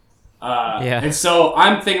 And so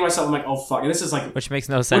I'm thinking to myself, I'm like, oh fuck, this is like, which makes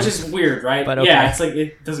no sense, which is weird, right? But okay. Yeah, it's like,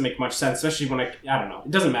 it doesn't make much sense, especially when I don't know,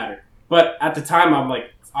 it doesn't matter. But at the time,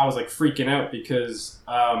 I was like freaking out because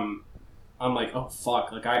I'm like, oh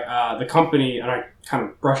fuck, like the company, and I kind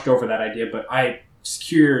of brushed over that idea, but I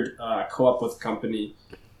secured co-op with the company,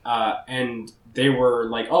 and they were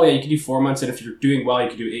like, oh yeah, you can do 4 months, and if you're doing well, you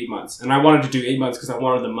can do 8 months. And I wanted to do 8 months because I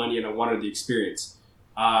wanted the money and I wanted the experience.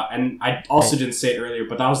 And I also didn't say it earlier,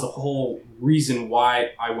 but that was the whole reason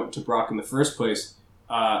why I went to Brock in the first place,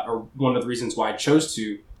 or one of the reasons why I chose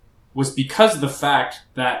to, was because of the fact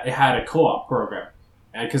that it had a co-op program.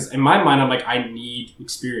 And because in my mind, I'm like, I need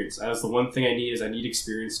experience. That was the one thing I need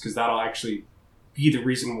experience, because that'll actually be the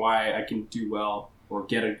reason why I can do well or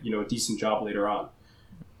get a decent job later on.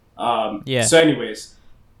 So anyways,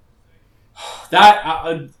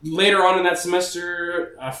 that later on in that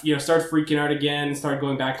semester, started freaking out again, started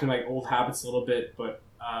going back to my old habits a little bit, but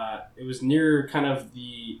it was near kind of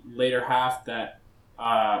the later half that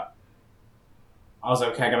I was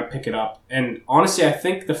like, okay, I gotta pick it up. And honestly, I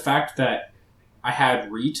think the fact that I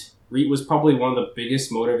had Reet was probably one of the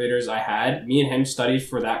biggest motivators I had. Me and him studied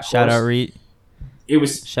for that course. Shout out Reet. It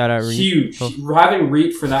was huge. Cool. Having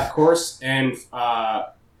Reet for that course, and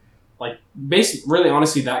basically, really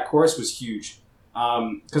honestly, that course was huge.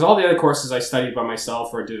 Because all the other courses I studied by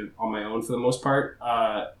myself or did on my own for the most part.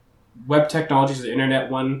 Web technologies, the internet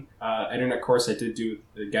one, internet course I did do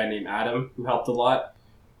with a guy named Adam, who helped a lot.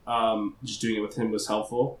 Just doing it with him was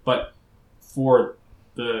helpful. But for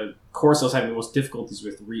the course I was having the most difficulties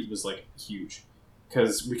with, Reet was like huge.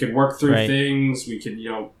 Because we could work through things, we could,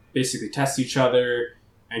 basically test each other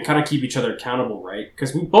and kind of keep each other accountable, right?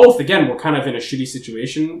 Because we both, again, were kind of in a shitty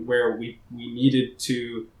situation where we needed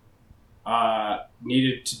to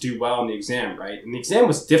do well in the exam, right? And the exam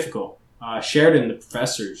was difficult. Sheridan, the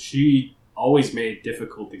professor, she always made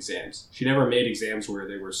difficult exams. She never made exams where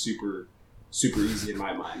they were super, super easy in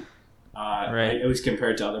my mind. At least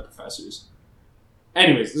compared to other professors.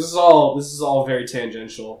 Anyways, this is all very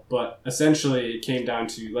tangential, but essentially it came down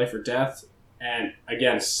to life or death. And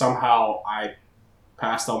again, somehow I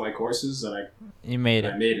passed all my courses and I made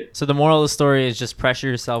it. So the moral of the story is just pressure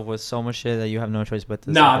yourself with so much shit that you have no choice but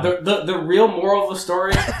to. Nah, the real moral of the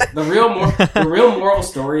story, the real moral of the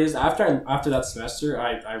story is after that semester,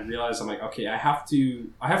 I realized I'm like, okay, I have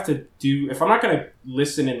to do, if I'm not going to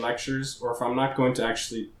listen in lectures, or if I'm not going to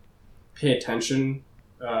actually pay attention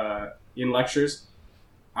in lectures,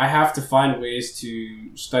 I have to find ways to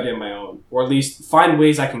study on my own, or at least find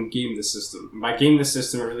ways I can game the system. And by game the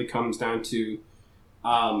system, it really comes down to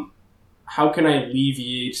how can I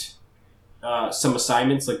alleviate some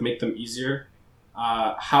assignments, like make them easier.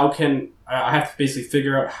 How can I have to basically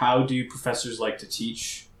figure out how do professors like to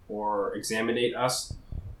teach or examinate us,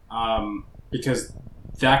 because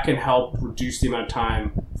that can help reduce the amount of time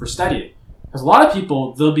for studying. Because a lot of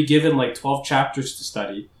people, they'll be given like 12 chapters to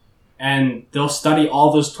study, and they'll study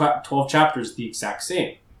all those 12 chapters the exact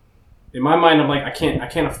same. In my mind, I'm like, I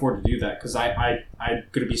can't afford to do that, because I'm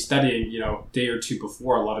going to be studying, day or two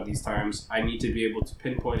before a lot of these times. I need to be able to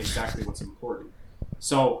pinpoint exactly what's important.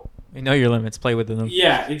 So You know your limits. Play within them.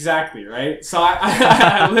 yeah, exactly, right? So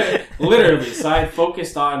I literally, so I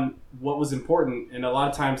focused on what was important, and a lot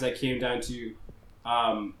of times that came down to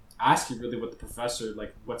asking really what the professor,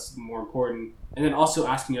 like what's more important, and then also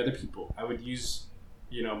asking other people. I would use,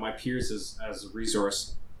 my peers as a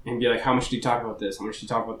resource and be like, how much do you talk about this? How much do you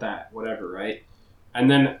talk about that? Whatever, right? And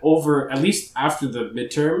then at least after the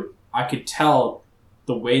midterm, I could tell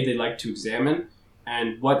the way they like to examine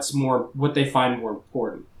and what they find more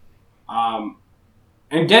important.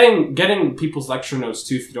 And getting people's lecture notes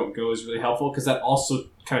too, if you don't go, is really helpful, because that also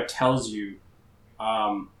kind of tells you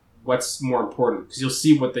what's more important, because you'll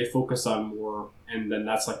see what they focus on more, and then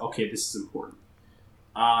that's like, okay, this is important.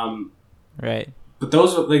 Right. But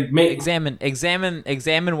those are like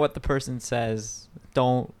examine what the person says.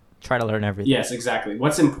 Don't try to learn everything. Yes, exactly.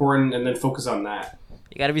 What's important, and then focus on that.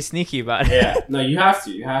 You got to be sneaky about it. Yeah. No, you have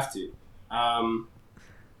to.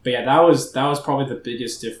 But yeah, that was probably the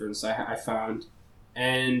biggest difference I found,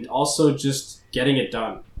 and also just getting it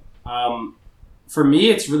done. For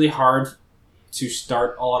me, it's really hard to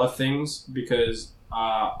start a lot of things, because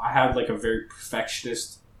I have like a very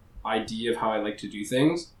perfectionist idea of how I like to do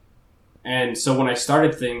things. And so when I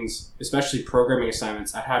started things, especially programming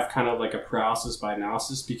assignments, I have kind of like a paralysis by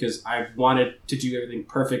analysis, because I wanted to do everything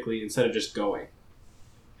perfectly instead of just going.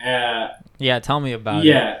 Yeah, tell me about it.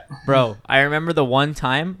 Yeah. Bro, I remember the one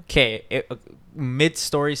time,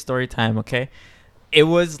 mid-story story time, okay? It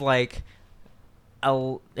was like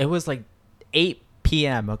 8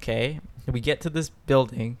 p.m., okay? We get to this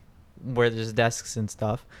building where there's desks and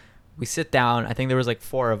stuff. We sit down. I think there was like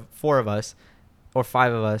four of us or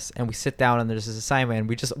 5 of us, and we sit down, and there's this assignment,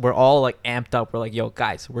 and we're all like amped up. We're like, yo,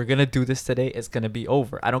 guys, we're gonna do this today. It's gonna be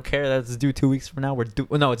over. I don't care that it's due 2 weeks from now. It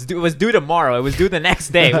was due tomorrow. It was due the next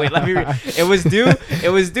day. Wait, let me it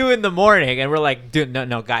was due in the morning, and we're like, dude,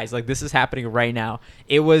 no, guys, like this is happening right now.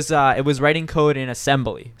 It was writing code in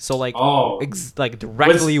assembly. So like,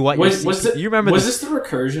 directly you remember this the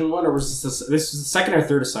recursion one, or was this was the second or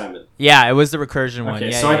third assignment? Yeah, it was the recursion one. Okay,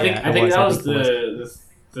 yeah, so yeah, I think that was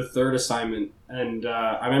the third assignment, and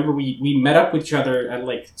I remember we met up with each other at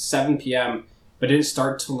like 7 p.m. but it didn't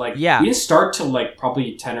start till we didn't start till like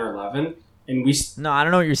probably 10 or 11, and No, I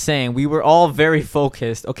don't know what you're saying. We were all very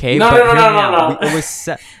focused, okay? No. It was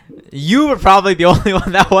you were probably the only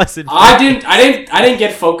one that wasn't focused. I didn't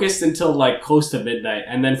get focused until like close to midnight,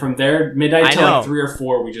 and then from there midnight till like 3 or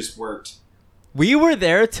 4 we just worked. We were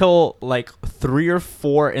there till like 3 or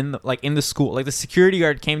 4 in the school. Like the security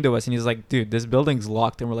guard came to us and he's like, "Dude, this building's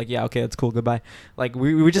locked." And we're like, "Yeah, okay, that's cool. Goodbye." Like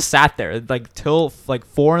we just sat there like till like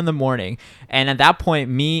 4 in the morning. And at that point,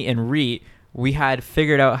 me and Reet, we had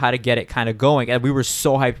figured out how to get it kind of going, and we were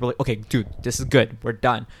so hyped. We're like, "Okay, dude, this is good. We're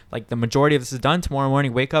done. Like the majority of this is done. Tomorrow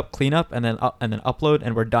morning, wake up, clean up, and then upload,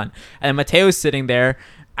 and we're done." And Matteo's sitting there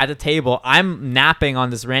at the table. I'm napping on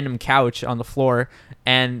this random couch on the floor,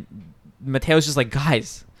 and Matteo's just like,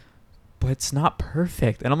 "Guys, but it's not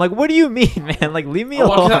perfect." And I'm like, "What do you mean, man? Like, leave me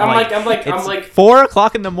alone." I'm like 4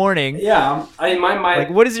 o'clock in the morning. Yeah, in my mind,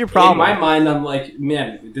 like, what is your problem? In my mind, I'm like,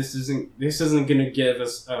 man, this isn't gonna give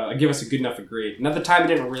us a good enough a grade. And at the time, I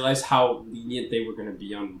didn't realize how lenient they were gonna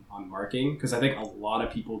be on marking, because I think a lot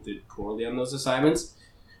of people did poorly on those assignments.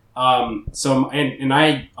 So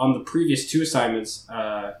I on the previous 2 assignments,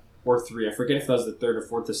 or 3, I forget if that was the 3rd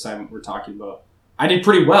or 4th assignment we're talking about, I did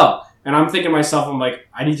pretty well. And I'm thinking to myself, I'm like,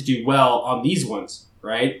 I need to do well on these ones,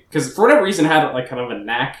 right? Because for whatever reason, I had like kind of a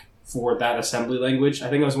knack for that assembly language. I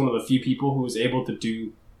think I was one of the few people who was able to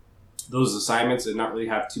do those assignments and not really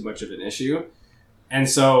have too much of an issue. And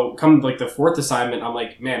so come like the 4th assignment, I'm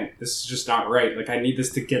like, man, this is just not right. Like I need this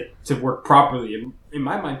to get to work properly. In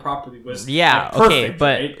my mind, properly was like, perfect, okay,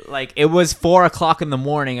 but right? like it was 4 o'clock in the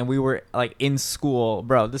morning and we were like in school,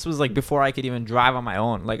 bro. This was like before I could even drive on my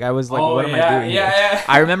own. Like I was like, what am I doing? Yeah.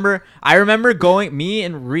 I remember going. Me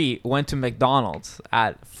and Reet went to McDonald's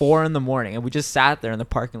at 4 in the morning, and we just sat there in the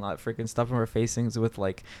parking lot, freaking stuffing our facings with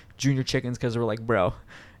like junior chickens, because we're like, bro,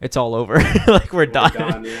 it's all over. Like we're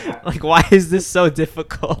done. Yeah. Like why is this so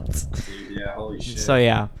difficult? Dude, yeah, holy shit. So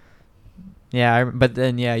yeah. Yeah, but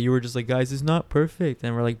then yeah, you were just like, guys, it's not perfect,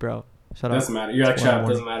 and we're like, bro, shut up. Doesn't matter. You're like, It's shut 1 up. in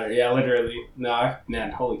the Doesn't matter. Yeah, literally. No,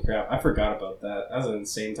 man, holy crap. I forgot about that. That was an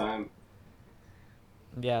insane time.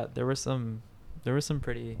 Yeah, there were some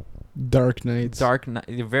pretty Dark nights.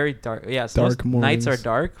 very dark. Yeah, so Dark nights are mornings.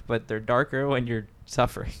 dark, but they're darker when you're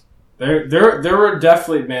suffering. There were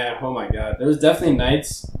definitely, man, oh my god. There was definitely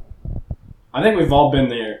nights, I think we've all been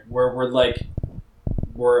there, where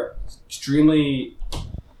we're extremely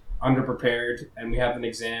underprepared and we have an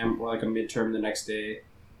exam or like a midterm the next day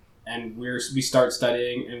and we start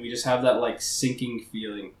studying and we just have that like sinking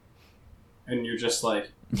feeling and you're just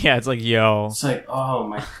like, Yeah, it's like, yo. it's like, oh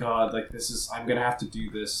my god, like I'm gonna have to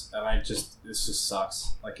do this and this just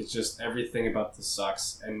sucks. Like it's just everything about this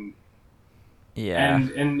sucks and Yeah.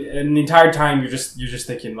 and the entire time you're just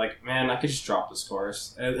thinking like, man, I could just drop this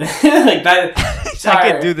course. Like that.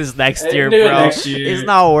 I could do this next year, do it bro. next year. It's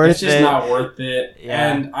not worth it. It's just not worth it.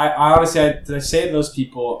 Yeah. And I honestly, I say to those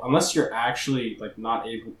people, unless you're actually like not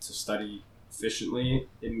able to study efficiently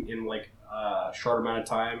in like a short amount of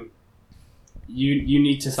time, you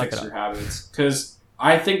need to Suck fix it your habits. Because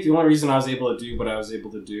I think the only reason I was able to do what I was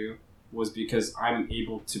able to do was because I'm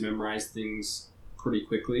able to memorize things pretty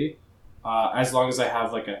quickly. As long as I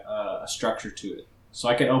have like a structure to it. So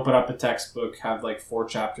I can open up a textbook, have like 4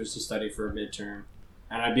 chapters to study for a midterm,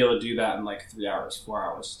 and I'd be able to do that in like 3 hours, 4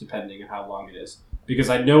 hours, depending on how long it is. Because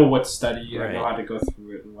I know what to study, Right. I know how to go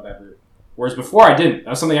through it and whatever. Whereas before I didn't.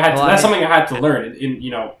 That was something I had to, that's something I had to learn.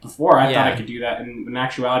 Before I thought I could do that, and in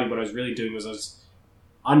actuality what I was really doing was I was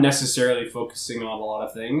unnecessarily focusing on a lot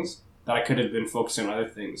of things that I could have been focusing on other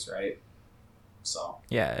things, right? So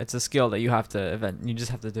Yeah, it's a skill that you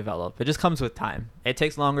just have to develop. It just comes with time. It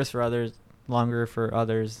takes longer for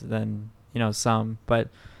others than, some, but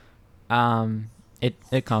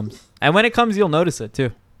it comes. And when it comes, you'll notice it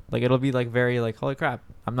too. Like it'll be like very like, holy crap,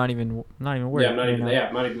 I'm not even worried. yeah,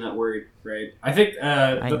 I'm not even that worried, right? I think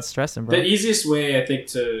I ain't stressing, bro. the easiest way I think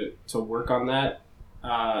to work on that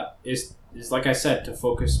is like I said, to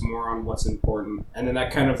focus more on what's important, and then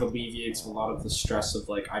that kind of alleviates a lot of the stress of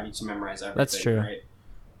like I need to memorize everything. That's true. Right?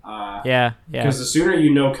 Yeah. Because the sooner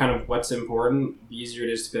you know kind of what's important, the easier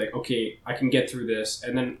it is to be like, okay, I can get through this,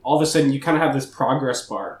 and then all of a sudden you kind of have this progress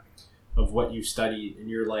bar of what you've studied, and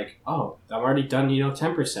you're like, oh, I'm already done,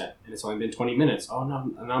 10%, and it's only been 20 minutes. Oh no,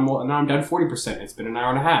 and now I'm done 40%. It's been an hour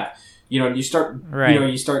and a half. And you start,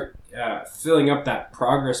 you start filling up that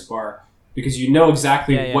progress bar because you know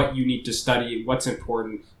exactly what you need to study, what's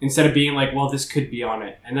important, instead of being like, well, this could be on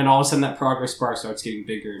it, and then all of a sudden that progress bar starts getting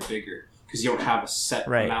bigger and bigger because you don't have a set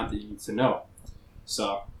amount that you need to know.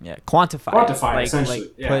 So quantify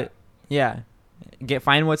essentially.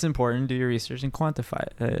 Find what's important, do your research, and quantify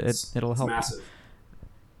it. It'll help. It's massive.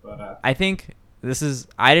 But I think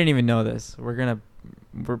I didn't even know this.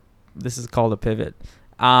 This is called a pivot.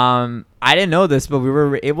 I didn't know this, but we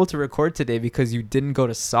were able to record today because you didn't go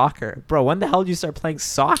to soccer, bro. When the hell did you start playing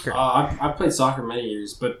soccer? I've played soccer many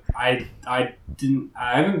years, but I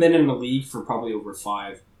haven't been in the league for probably over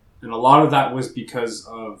 5, and a lot of that was because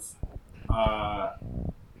of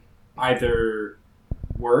either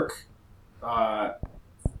work,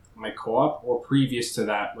 my co-op, or previous to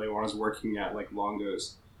that, like when I was working at like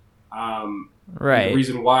Longo's. Right. The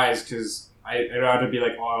reason why is because I had to be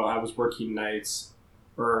like, oh, I was working nights,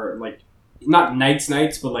 or like not nights,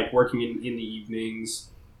 but like working in the evenings,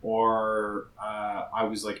 or I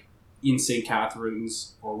was like in St.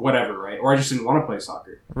 Catharines or whatever, right? Or I just didn't want to play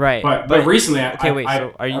soccer. Right. But recently,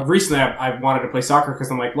 recently I wanted to play soccer because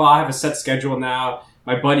I'm like, well, I have a set schedule now.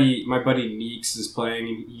 My buddy Meeks is playing,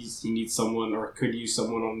 and he needs someone or could use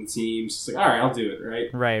someone on the team. So it's like, all right, I'll do it,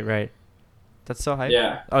 right? Right. That's so hype.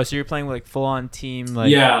 Yeah. Oh, so you're playing with like full on team,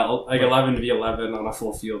 like 11v11 on a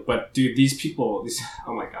full field. But dude, these people,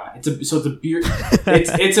 oh my god, it's a beer,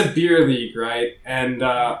 it's a beer league, right? And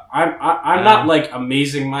I'm not like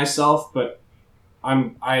amazing myself, but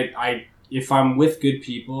if I'm with good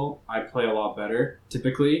people, I play a lot better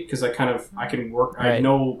typically because I can work. Right.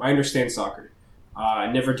 I understand soccer.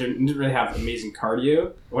 I didn't really have amazing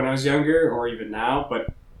cardio when I was younger or even now,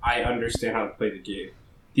 but I understand how to play the game.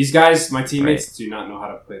 These guys, my teammates, do not know how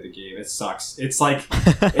to play the game. It sucks. It's like,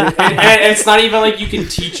 and it's not even like you can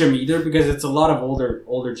teach them either because it's a lot of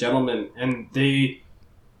older gentlemen, and they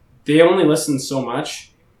only listen so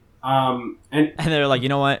much. And they're like, you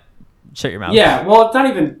know what? Shut your mouth. Yeah, well, it's not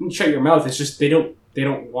even shut your mouth. It's just they don't they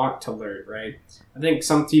don't want to learn, right? I think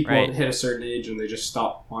some people Right. hit a certain age and they just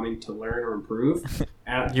stop wanting to learn or improve.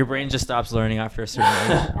 And Your brain just stops learning after a certain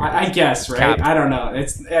age. I guess, right? Capped. I don't know.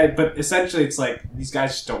 But essentially, it's like these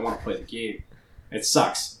guys just don't want to play the game. It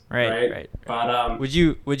sucks, Right. But Would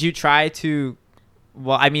you try to?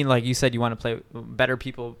 Well, I mean, like you said, you want to play better.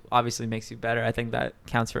 People obviously makes you better. I think that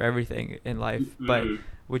counts for everything in life. But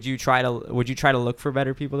would you try to look for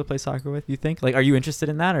better people to play soccer with? You think? Like, are you interested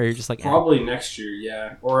in that, or are you just like probably next year,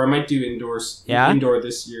 yeah. Or I might do indoor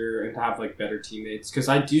this year and have like better teammates because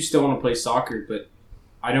I do still want to play soccer, but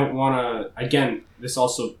I don't want to. Again, this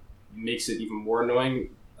also makes it even more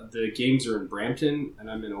annoying. The games are in Brampton and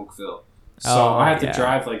I'm in Oakville, so I have to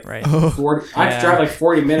drive like 40. I have to drive like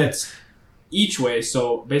 40 minutes each way.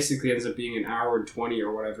 So basically, it ends up being an hour and 20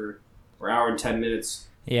 or whatever, or hour and 10 minutes,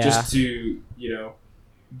 just to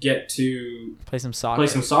get to play some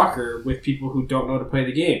soccer with people who don't know how to play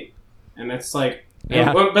the game. And it's like,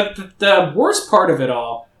 but the worst part of it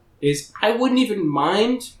all is I wouldn't even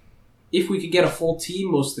mind if we could get a full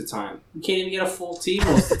team most of the time. We can't even get a full team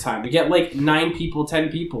most of the time. We get like 9 people, 10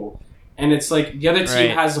 people, and it's like the other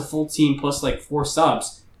team has a full team plus like 4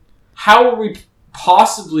 subs. How are we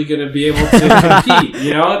possibly going to be able to compete?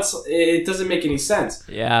 It doesn't make any sense.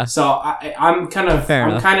 Yeah. So I'm kind of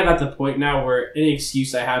at the point now where any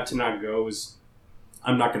excuse I have to not go is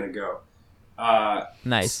I'm not going to go.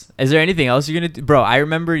 Nice. Is there anything else you're going to do? Bro, I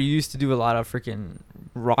remember you used to do a lot of freaking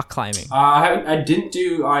rock climbing. I didn't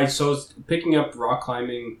do... So I was picking up rock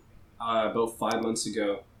climbing about 5 months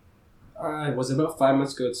ago. Was it about 5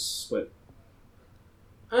 months ago? It's what...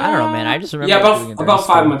 I don't know, man. I just remember. Yeah, about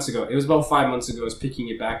 5 months ago. It was about 5 months ago. I was picking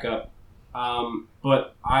it back up,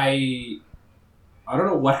 but I don't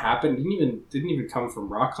know what happened. It didn't even come from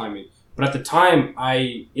rock climbing. But at the time,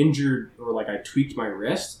 I injured or like I tweaked my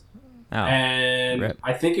wrist, and rip.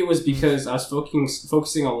 I think it was because I was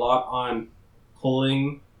focusing a lot on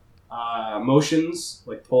pulling motions,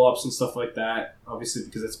 like pull ups and stuff like that. Obviously,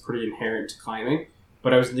 because it's pretty inherent to climbing.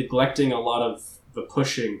 But I was neglecting a lot of the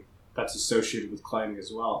pushing that's associated with climbing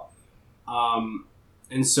as well.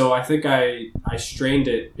 And so I think I strained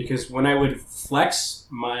it because when I would flex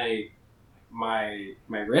my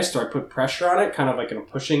wrist or I put pressure on it, kind of like in a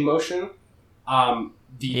pushing motion,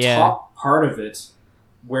 top part of it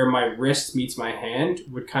where my wrist meets my hand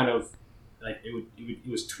would kind of like it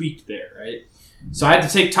was tweaked there, right? So I had to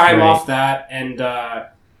take time off that, and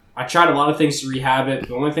I tried a lot of things to rehab it.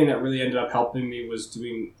 The only thing that really ended up helping me was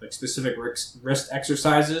doing like specific wrist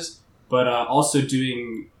exercises, but also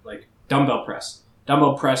doing like dumbbell press.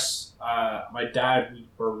 My dad,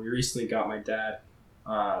 we recently got my dad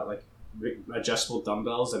like adjustable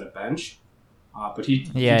dumbbells and a bench, but he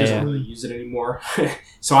doesn't really use it anymore.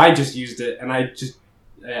 So I just used it, and I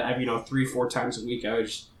 3-4 times a week I would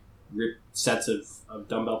just rip sets of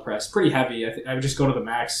dumbbell press, pretty heavy. I would just go to the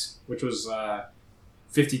max, which was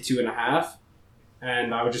 52.5,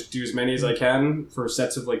 and I would just do as many as I can for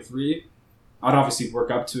sets of like 3. I'd obviously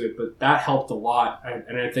work up to it, but that helped a lot,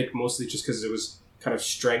 and I think mostly just because it was kind of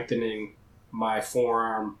strengthening my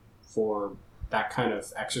forearm for that kind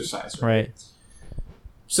of exercise. Right.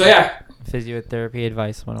 So yeah. Physiotherapy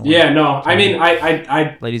advice 101. Yeah, no. I mean,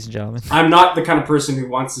 I ladies and gentlemen, I'm not the kind of person who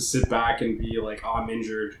wants to sit back and be like, oh, I'm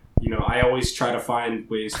injured. I always try to find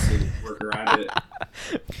ways to work around it.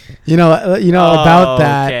 About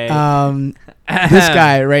that. Okay. This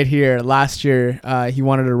guy right here, last year, he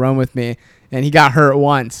wanted to run with me, and he got hurt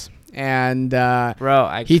once. And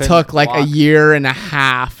he took like a year and a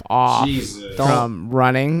half off from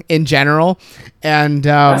running in general, and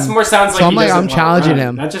that more sounds like I'm challenging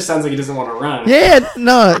him. That just sounds like he doesn't want to run. Yeah,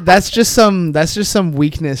 no, that's just some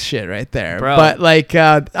weakness shit right there. Bro. But like,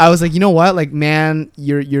 I was like, you know what, like, man,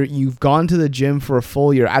 you've gone to the gym for a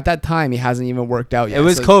full year. At that time, he hasn't even worked out yet. It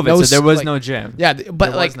was COVID, so there was no gym. Yeah,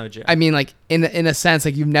 but there like, no gym. I mean, like in a sense,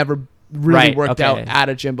 like you've never really worked out at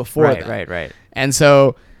a gym before. Right. And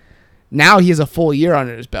so. Now he has a full year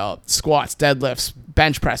under his belt. Squats, deadlifts,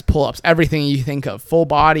 bench press, pull-ups, everything you think of. Full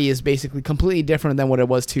body is basically completely different than what it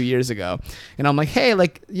was 2 years ago. And I'm like, hey,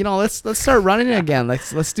 like, let's start running it again.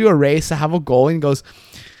 Let's do a race to have a goal. And he goes,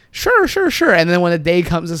 sure. And then when the day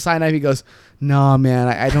comes to sign up, he goes, no, man,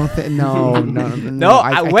 I don't think, no.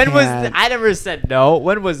 I never said no.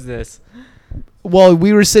 When was this? Well,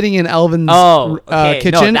 we were sitting in Elvin's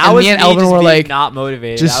kitchen, and me and Elvin were like, not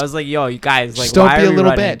motivated. I was like, yo, you guys, like, just don't be a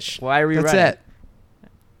little bitch. Why are we running? That's it.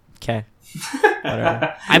 Okay.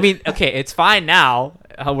 Whatever. I mean, okay, it's fine now.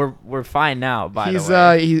 We're fine now. By the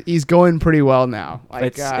way, he's going pretty well now.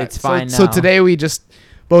 Like, it's fine now. So today we just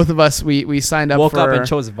both of us we signed up Woke for. up and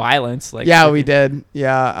chose violence. Like Yeah, we freaking- did.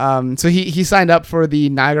 Yeah. So he signed up for the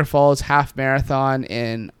Niagara Falls half marathon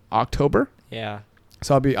in October. Yeah.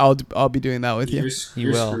 So I'll be doing that with you.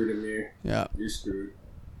 You're will. screwed, Amir. Yeah. You're screwed.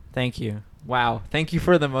 Thank you. Wow. Thank you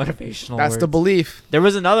for the motivational That's the words. belief. There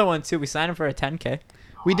was another one too. We signed him for a 10K.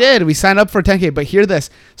 We did. We signed up for 10K, but hear this.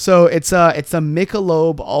 So it's a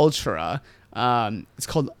Michelob Ultra. It's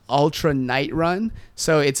called Ultra Night Run.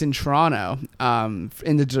 So it's in Toronto,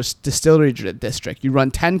 in the distillery district. You run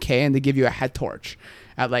 10K and they give you a head torch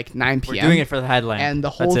at like 9 p.m. We're doing it for the headline. And the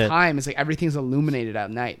whole That's it. time it's like everything's illuminated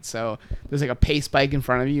at night. So there's like a pace bike in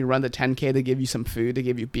front of you. You run the 10K. They give you some food. They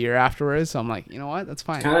give you beer afterwards. So I'm like, you know what? That's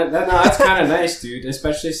fine. That's kind of nice, dude.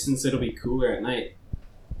 Especially since it'll be cooler at night.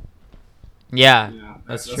 Yeah. Yeah,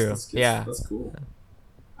 That's true. Yeah. That's cool.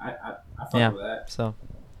 I fuck Yeah. with that. So.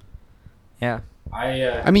 Yeah.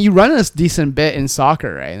 I I mean, you run a decent bit in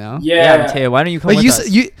soccer right now. Yeah, yeah. Matteo, why don't you come Like with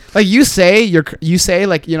you, us? you say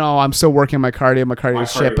like, you know, I'm still working my cardio. My cardio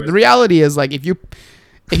is shit. But the reality is, like, if you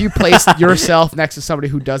place yourself next to somebody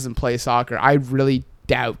who doesn't play soccer, I really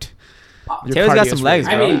doubt. Your Taylor's got cardio some is legs,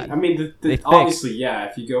 really bro. bad. I mean, They thick. obviously, yeah.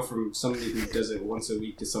 If you go from somebody who does it once a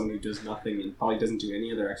week to somebody who does nothing and probably doesn't do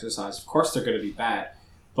any other exercise, of course they're going to be bad.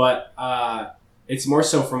 But it's more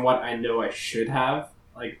so from what I know I should have,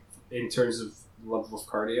 like in terms of level of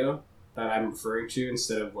cardio that I'm referring to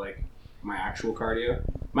instead of like my actual cardio.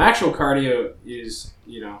 My actual cardio is,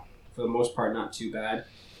 you know, for the most part not too bad,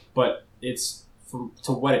 but it's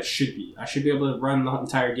to what it should be. I should be able to run the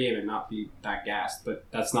entire game and not be that gassed, but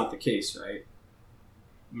that's not the case, right?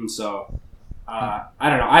 And so, I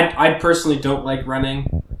don't know. I personally don't like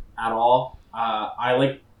running at all. I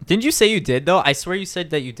like. Didn't you say you did though? I swear you said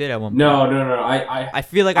that you did at one point. No. I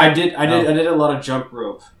feel like I did a lot of jump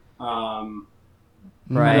rope.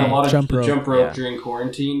 Right. I did a lot of Jump rope. jump rope Yeah. during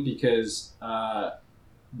quarantine because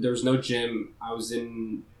there was no gym. I was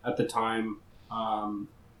in at the time.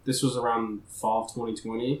 This was around fall of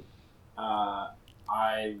 2020.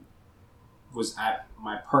 I was at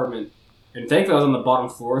my apartment, and thankfully I was on the bottom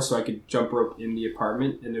floor, so I could jump rope in the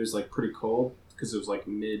apartment, and it was like pretty cold because it was like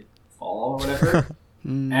mid fall or whatever.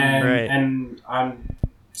 Mm. And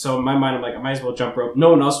so in my mind, I'm like, I might as well jump rope. No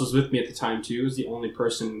one else was with me at the time too. I was the only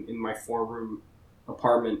person in my 4-room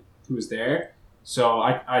apartment who was there. So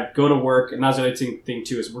I'd go to work, and that was the other thing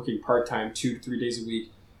too, is working part-time 2 to 3 days a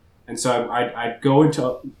week. And so I'd go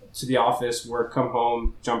to the office, work, come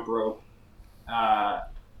home, jump rope,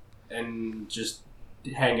 and just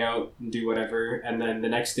hang out and do whatever. And then the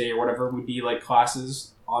next day or whatever would be like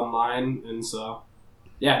classes online. And so,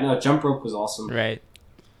 yeah, no, jump rope was awesome. Right.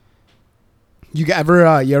 You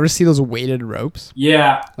ever see those weighted ropes?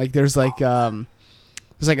 Yeah. Like there's like a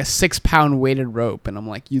 6-pound weighted rope, and I'm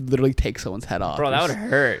like, you literally take someone's head off. Bro, that would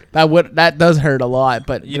hurt. That does hurt a lot,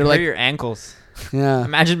 but You'd they're hurt like, your ankles. yeah.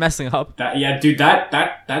 Imagine messing up. Dude,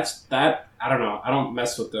 that's I don't know. I don't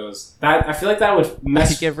mess with those. I feel like that would You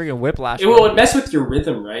mess. get freaking whiplash. It would mess with your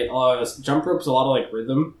rhythm, right? Jump rope's a lot of like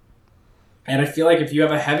rhythm, and I feel like if you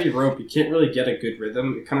have a heavy rope, you can't really get a good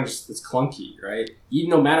rhythm. It kind of just it's clunky, right? Even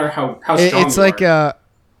no matter how strong It's you like are.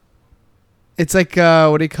 it's like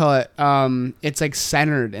what do you call it? It's like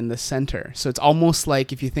centered in the center, so it's almost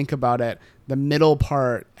like, if you think about it, the middle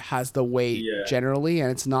part has the weight generally,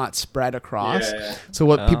 and it's not spread across. Yeah. So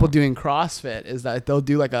what people do in CrossFit is that they'll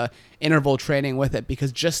do like a interval training with it,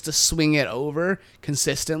 because just to swing it over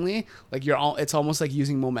consistently, like it's almost like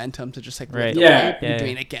using momentum to just like lift the weight. You're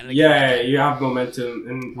doing it again and again. Yeah, you have momentum,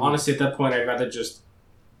 and honestly, at that point, I'd rather just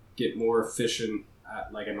get more efficient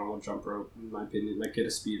at like a normal jump rope, in my opinion, like get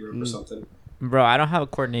a speed rope or something. Bro, I don't have a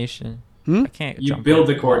coordination. I can't. You jump build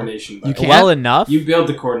rope. the coordination. You can't? Well enough. You build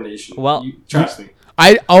the coordination. Well, trust me.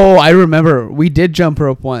 I remember we did jump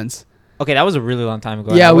rope once. Okay, that was a really long time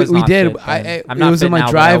ago. Yeah, I we was not did. fit then. I'm It not was fit in my now, but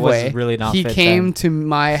I driveway. was really not He fit came then. to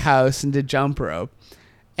my house and did jump rope,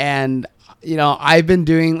 and you know, I've been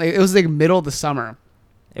doing like, it was like middle of the summer.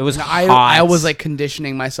 It was I hot. was like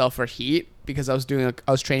conditioning myself for heat because I was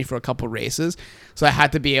training for a couple races, so I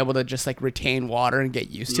had to be able to just like retain water and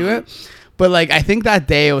get used to it. But like, I think that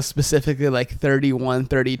day it was specifically like 31,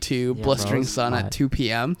 32, blistering sun hot. at 2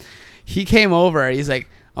 p.m. He came over. I'm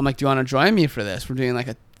like, do you want to join me for this? We're doing like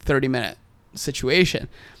a 30-minute situation.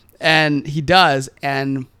 And he does.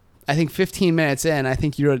 And I think 15 minutes in, I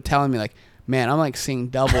think you were telling me like, man, I'm like seeing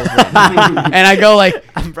doubles right now. And I go like,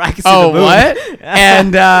 I'm practicing oh, the move.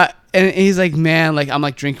 what? And he's like, man, like, I'm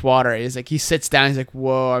like, drink water. He's like, he sits down. He's like,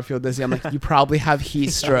 whoa, I feel dizzy. I'm like, you probably have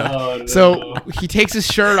heat stroke. Oh, no. So he takes his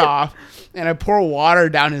shirt off, and I pour water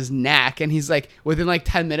down his neck. And he's like, within like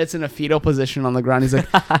 10 minutes in a fetal position on the ground. He's like,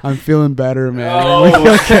 I'm feeling better, man. I'm like,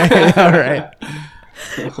 Oh. okay, all right.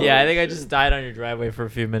 Yeah, I think I just died on your driveway for a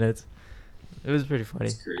few minutes. It was pretty funny.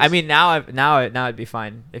 That's crazy. I mean, now it'd be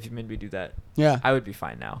fine if you made me do that. Yeah. I would be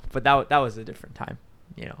fine now. But that was a different time,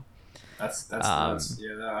 you know. That's nuts.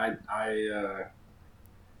 Yeah,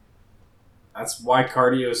 that's why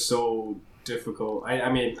cardio is so difficult.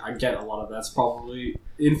 I mean, I get a lot of that's probably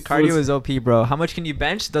Cardio is OP, bro. How much can you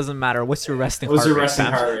bench? Doesn't matter. What's your resting heart rate? What's your resting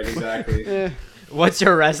fam? heart rate, exactly. What's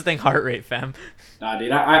your resting heart rate, fam? Nah,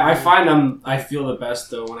 dude, I find I feel the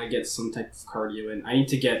best though when I get some type of cardio in. I need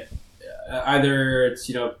to get either it's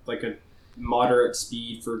like a moderate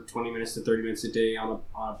speed for 20 minutes to 30 minutes a day on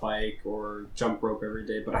a bike or jump rope every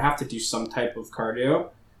day, but I have to do some type of cardio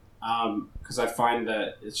because I find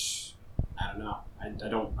that it's I don't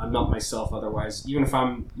know. I'm not myself otherwise. Even if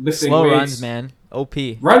I'm lifting Slow weights, runs, man. OP.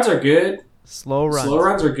 Runs are good. Slow runs. Slow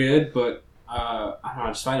runs are good, but I don't know. I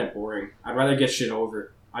just find it boring. I'd rather get shit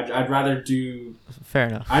over. I'd rather do. Fair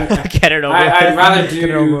enough. Get it over. I'd rather Get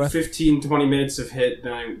it over do with. 15, 20 minutes of hit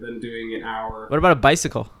than doing an hour. What about a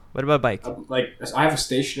bicycle? What about a bike? Like I have a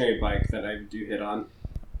stationary bike that I do hit on.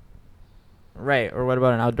 Right. Or what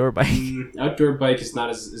about an outdoor bike? Outdoor bike is not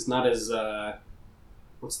as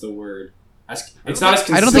what's the word? It's not as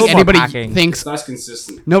consistent. I don't think Still more anybody packing. thinks It's not as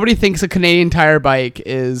consistent. nobody thinks a Canadian Tire bike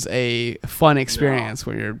is a fun experience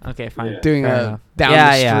when you're Okay, fine. Yeah. doing Fair a enough. down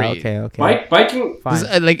yeah, the yeah. street. Okay. Biking,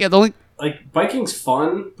 Fine. Like the only like biking's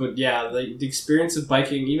fun, but yeah, like the experience of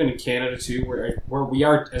biking, even in Canada too, where we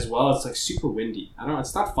are as well, it's like super windy. I don't know,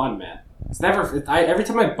 it's not fun, man. It's never. Every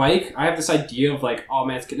time I bike, I have this idea of like, oh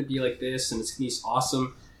man, it's gonna be like this, and it's gonna be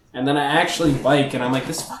awesome. And then I actually bike, and I'm like,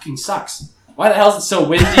 this fucking sucks. Why the hell is it so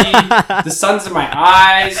windy? The sun's in my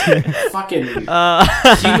eyes. Fucking humid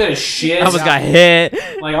as shit. Almost got hit.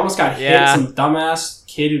 Like, I almost got hit. Yeah. Some dumbass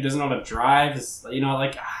kid who doesn't know how to drive. It's,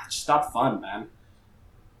 like, it's just not fun, man.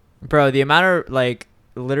 Bro, the amount of like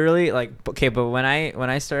literally like okay, but when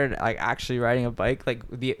I started like actually riding a bike,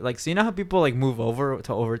 so you know how people like move over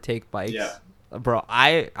to overtake bikes? Yeah. Bro,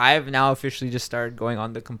 I've now officially just started going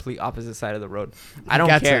on the complete opposite side of the road. I don't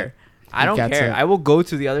Gets care. it. I don't Gets care. it. I will go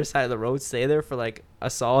to the other side of the road, stay there for like a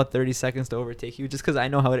solid 30 seconds to overtake you just because I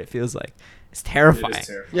know how it feels like. It's terrifying. It is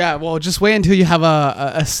terrifying. yeah. Well, just wait until you have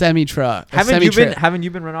a semi truck. Haven't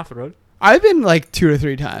you been run off the road? I've been like 2 or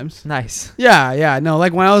 3 times. Nice. Yeah. No,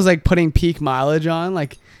 like when I was like putting peak mileage on,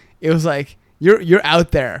 like it was like you're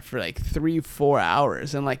out there for like 3-4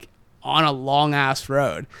 hours and like on a long ass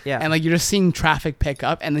road. Yeah. And like you're just seeing traffic pick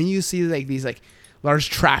up, and then you see like these like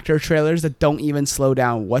large tractor trailers that don't even slow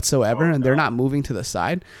down whatsoever, and they're not moving to the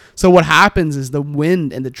side. So what happens is the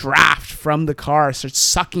wind and the draft from the car starts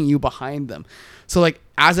sucking you behind them. So like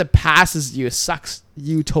as it passes you, it sucks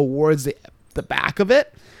you towards the back of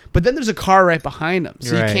it. But then there's a car right behind them,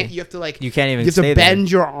 so Right. you have to like You can't even you have stay to there.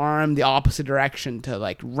 bend your arm the opposite direction to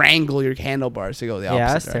like wrangle your handlebars to go the opposite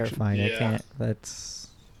Yeah, that's direction. terrifying. I Yeah. can't.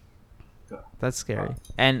 That's scary.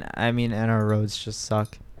 And I mean, and our roads just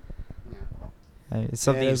suck. It's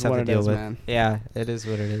something It you is just have what to it deal is, with. man. Yeah, it is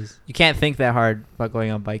what it is. You can't think that hard about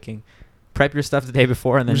going on biking. Prep your stuff the day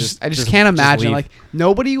before and then I just can't just imagine leave. like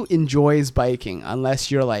nobody enjoys biking unless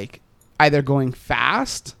you're like either going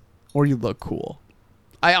fast or you look cool.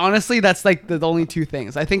 I honestly, that's like the only 2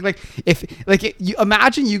 things. I think like if like you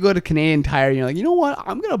imagine you go to Canadian Tire and you're like, you know what,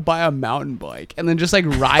 I'm gonna buy a mountain bike and then just like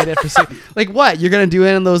ride it for like what you're gonna do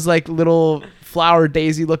it in those like little flower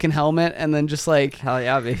daisy looking helmet and then just like Hell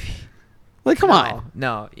yeah, baby. like come on.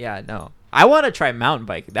 No. I want to try mountain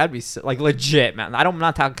bike. That'd be like legit, man. I'm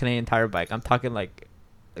not talking Canadian Tire bike. I'm talking like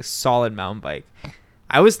a solid mountain bike.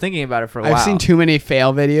 I was thinking about it for a while. I've seen too many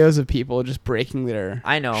fail videos of people just breaking their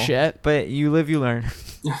I know shit. but you live, you learn.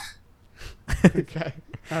 Okay,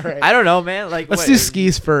 all right. I don't know, man. Like, Let's what- do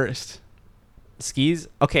skis first. Skis?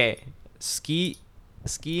 Okay.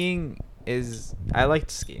 Skiing is I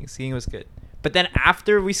liked skiing. Skiing was good. But then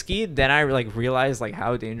after we skied, then I like realized like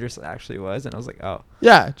how dangerous it actually was, and I was like, oh,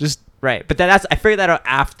 Yeah, just right. But then I figured that out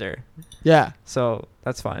after, yeah. so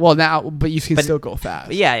that's fine. Well, now, but you can But- still go fast.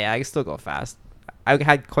 But yeah, I can still go fast. I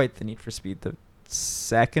had quite the need for speed the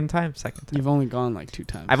second time. You've only gone like 2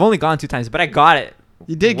 times. I've only gone 2 times, but I got it.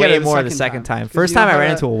 You did way get it more the second time. 'Cause First you know time I how ran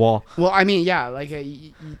to- into a wall. Well, I mean, yeah, like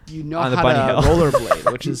you know On the how bunny to hill.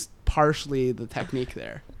 rollerblade, which is partially the technique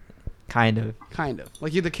there. Kind of. Kind of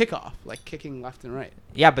like you the kickoff, like kicking left and right.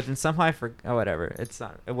 Yeah, but then somehow I forgot. Oh, whatever. It's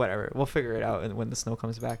not. Whatever. We'll figure it out when the snow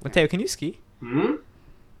comes back. Matteo, can you ski? Hmm?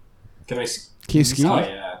 Can I? Can you ski? Oh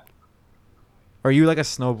yeah. Or are you like a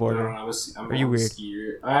No, snowboarder? I'm Are you a weird?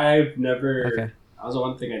 skier. I've never. Okay. That was the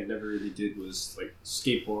one thing I never really did was like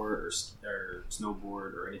skateboard or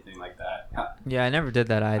snowboard or anything like that. Yeah, I never did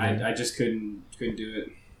that either. I just couldn't do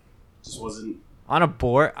it. Just wasn't. on a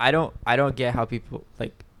board, I don't get how people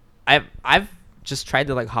like. I've just tried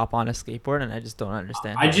to like hop on a skateboard, and I just don't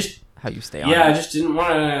understand. How you stay on. Yeah, it. I just didn't want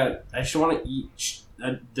to. I just want to eat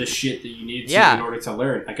the shit that you need to in order to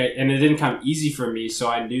learn. And it didn't come easy for me, so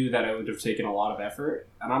I knew that it would have taken a lot of effort.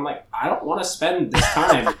 And I'm like, I don't want to spend this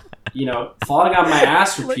time, falling on my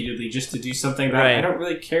ass repeatedly just to do something that I don't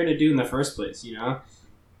really care to do in the first place.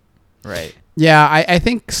 Right. Yeah, I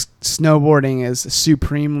think snowboarding is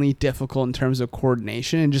supremely difficult in terms of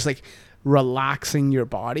coordination and just like relaxing your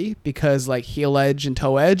body, because like heel edge and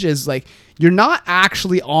toe edge is like you're not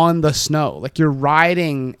actually on the snow, like you're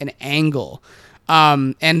riding an angle,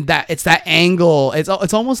 and that angle,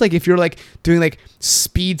 it's almost like if you're like doing like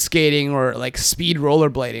speed skating or like speed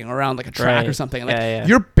rollerblading around like a track or something, like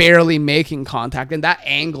you're barely making contact, and that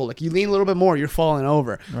angle, like you lean a little bit more, you're falling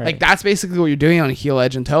over, like that's basically what you're doing on heel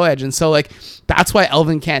edge and toe edge. And so like that's why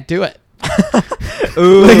Elvin can't do it.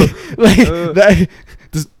 Ooh. That,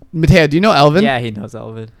 Matteo, do you know Elvin? Yeah, he knows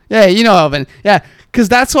Elvin. Yeah, you know Elvin. Yeah, because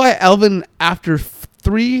that's why Elvin, after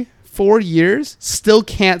 3-4 years, still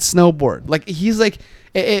can't snowboard. Like, he's like,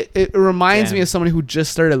 it reminds me of somebody who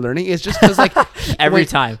just started learning. It's just because like every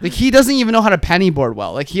time, like he doesn't even know how to pennyboard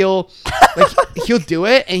well. Like he'll do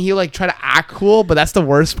it and he'll like try to act cool, but that's the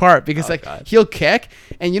worst part, because he'll kick,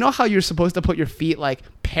 and you know how you're supposed to put your feet like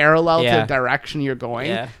parallel to the direction you're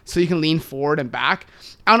going, so you can lean forward and back.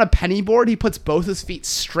 On a pennyboard, he puts both his feet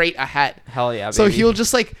straight ahead. Hell yeah, baby. So he'll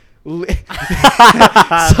just like He's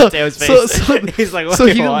like, so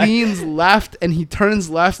he leans left and he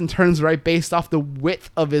turns left and turns right based off the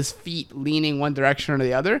width of his feet leaning one direction or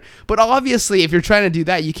the other. But obviously, if you're trying to do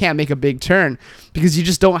that, you can't make a big turn because you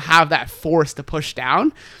just don't have that force to push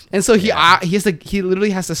down. And so he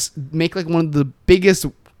literally has to make like one of the biggest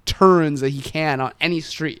turns that he can on any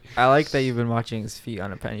street. I like that you've been watching his feet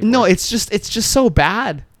on a pennyboard. No, it's just so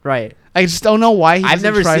bad. Right. I just don't know why I've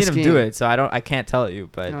never seen him do it, so I can't tell you,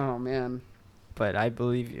 but oh man. But I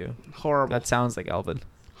believe you. Horrible. That sounds like Elvin.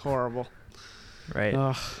 Horrible. Right.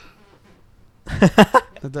 Ugh.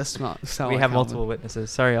 That does sound we like have Elvin. multiple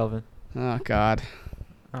witnesses. Sorry, Elvin. Oh God.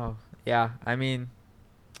 Oh yeah. I mean,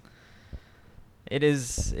 it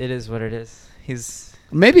is what it is.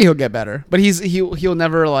 Maybe he'll get better, but he'll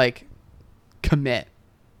never like commit.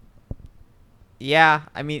 Yeah,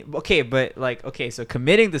 I mean, okay, but like, okay, so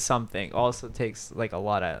committing to something also takes like a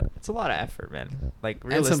lot of effort, man. Like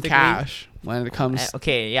realistically, and some cash when it comes.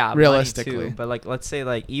 Okay, yeah, realistically, money too, but like, let's say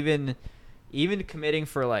like even committing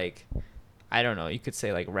for like, I don't know, you could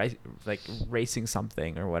say like racing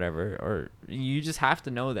something or whatever, or you just have to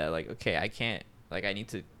know that like, okay, I can't, like, I need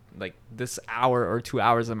to, like, this hour or 2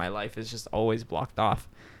 hours of my life is just always blocked off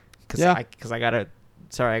because I gotta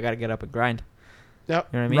get up and grind. Yep.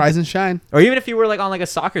 You know what I mean? Rise and shine. Or even if you were like on like a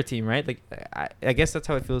soccer team, right? Like I guess that's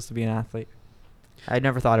how it feels to be an athlete. I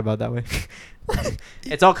never thought about it that way.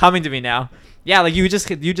 It's all coming to me now. Yeah, like you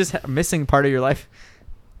just missing part of your life.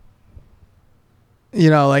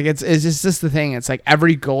 You know, like it's just the thing. It's like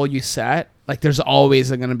every goal you set, like there's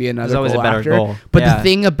always going to be another goal a better after. Goal. But the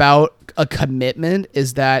thing about a commitment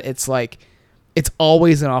is that it's like it's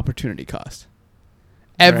always an opportunity cost.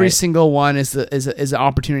 Every single one is an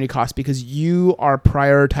opportunity cost because you are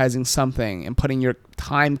prioritizing something and putting your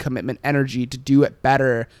time, commitment, energy to do it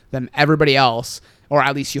better than everybody else, or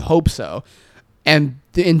at least you hope so. And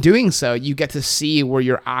in doing so, you get to see where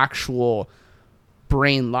your actual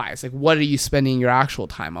brain lies. Like, what are you spending your actual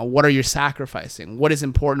time on? What are you sacrificing? What is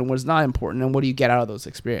important and what is not important? And what do you get out of those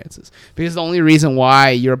experiences? Because the only reason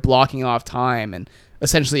why you're blocking off time and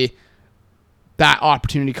essentially that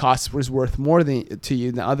opportunity cost was worth more to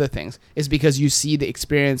you than other things is because you see the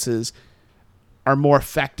experiences are more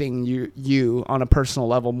affecting you on a personal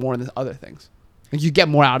level more than other things. Like you get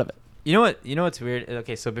more out of it. You know what's weird?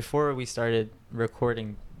 Okay, so before we started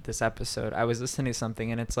recording this episode, I was listening to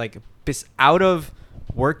something and it's like out of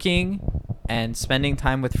working and spending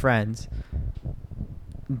time with friends,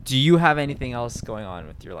 do you have anything else going on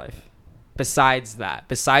with your life besides that?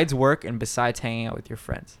 Besides work and besides hanging out with your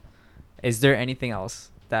friends? Is there anything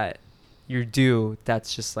else that you do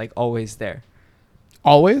that's just like always there?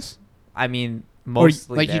 Always? I mean,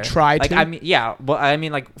 mostly. Or like there. you try like, to? I mean, yeah. Well, I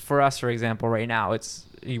mean, like for us, for example, right now,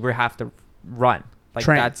 we have to run. Like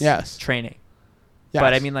that's training. Yes.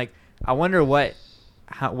 But I mean, like, I wonder what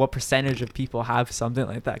percentage of people have something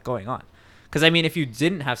like that going on. Because I mean, if you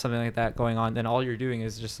didn't have something like that going on, then all you're doing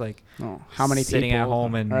is just like how many sitting people at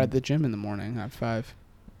home and are at the gym in the morning at 5?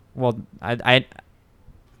 Well, I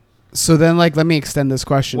So then, like, let me extend this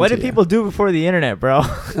question. What do people do before the internet, bro?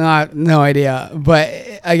 No idea. But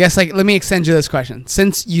I guess like let me extend you this question.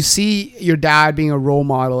 Since you see your dad being a role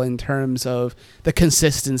model in terms of the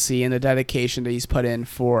consistency and the dedication that he's put in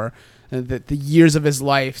for the years of his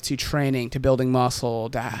life to training, to building muscle,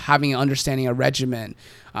 to having understanding a regimen,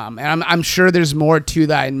 and I'm sure there's more to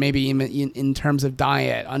that, and maybe even in terms of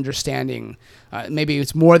diet, understanding. Maybe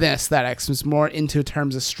it's more than aesthetics. It's more into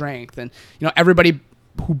terms of strength, and everybody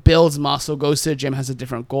who builds muscle goes to the gym has a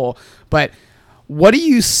different goal, but. What do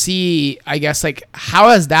you see, I guess, like, how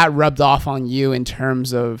has that rubbed off on you in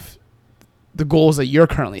terms of the goals that you're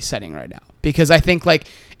currently setting right now? Because I think, like,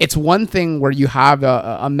 it's one thing where you have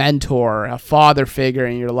a mentor, a father figure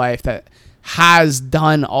in your life that has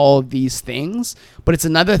done all of these things, but it's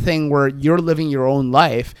another thing where you're living your own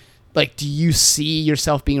life. Like, do you see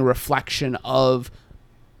yourself being a reflection of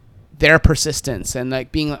their persistence and,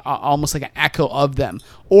 like, being almost like an echo of them?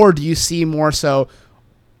 Or do you see more so,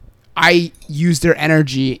 I use their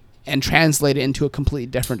energy and translate it into a completely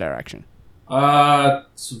different direction?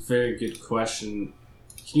 It's a very good question.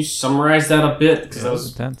 Can you summarize that a bit? Because that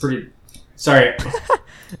was intense. Pretty. Sorry.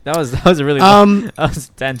 that was a really that was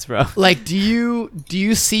intense, bro. Like, do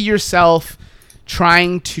you see yourself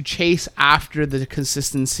trying to chase after the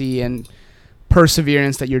consistency and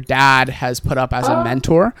perseverance that your dad has put up as a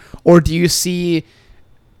mentor, or do you see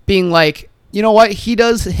being like, you know what, he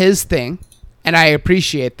does his thing, and I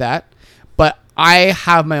appreciate that, but I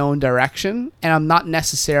have my own direction, and I'm not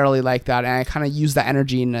necessarily like that, and I kind of use that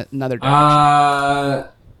energy in another direction?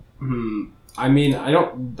 I mean, I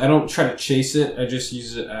don't try to chase it. I just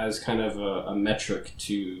use it as kind of a metric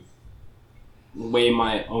to weigh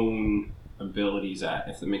my own abilities at,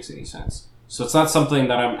 if that makes any sense. So it's not something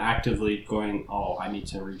that I'm actively going, oh, I need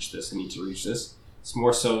to reach this, I need to reach this. It's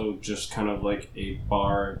more so just kind of like a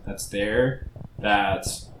bar that's there that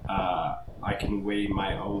I can weigh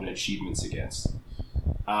my own achievements against.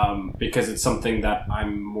 Because it's something that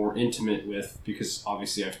I'm more intimate with, because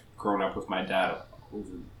obviously I've grown up with my dad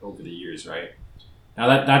over the years, right?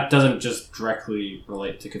 Now that doesn't just directly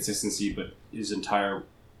relate to consistency, but his entire,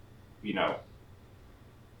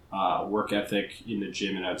 work ethic in the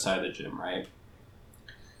gym and outside the gym, right?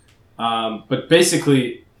 But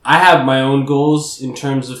basically, I have my own goals in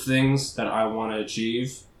terms of things that I want to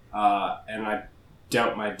achieve, and I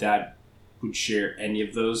doubt my dad would share any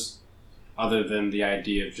of those, other than the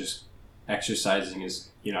idea of just exercising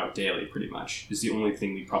daily, pretty much, is the only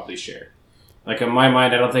thing we probably share. Like, in my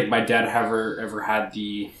mind, I don't think my dad ever had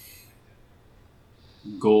the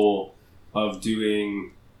goal of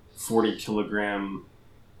doing 40 kilogram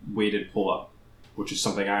weighted pull-up, which is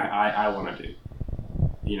something I want to do.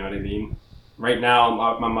 You know what I mean? Right now,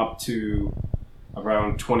 I'm up to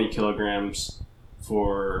around 20 kilograms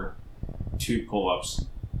for 2 pull-ups.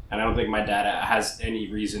 And I don't think my dad has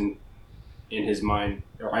any reason in his mind,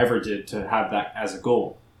 or ever did, to have that as a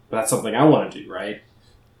goal. But that's something I want to do, right?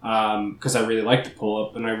 Because I really like the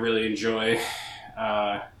pull-up, and I really enjoy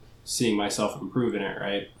seeing myself improve in it,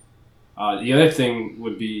 right? The other thing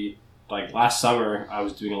would be, like, last summer, I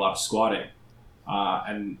was doing a lot of squatting.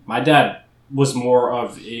 And my dad was more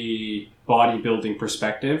of a bodybuilding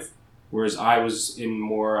perspective, whereas I was in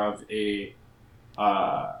more of a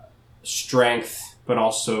strength but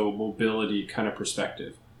also mobility kind of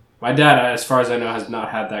perspective. My dad, as far as I know, has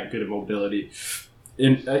not had that good of mobility,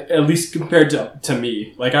 at least compared to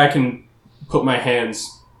me. Like, I can put my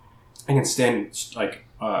hands, I can stand, like,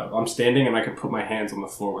 I'm standing and I can put my hands on the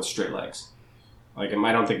floor with straight legs. Like,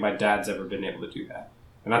 I don't think my dad's ever been able to do that.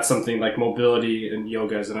 And that's something, like, mobility and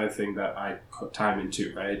yoga is another thing that I put time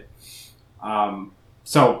into, right?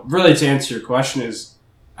 So really, to answer your question, is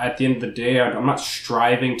at the end of the day, I'm not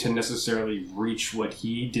striving to necessarily reach what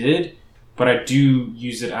he did, but I do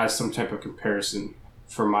use it as some type of comparison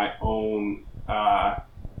for my own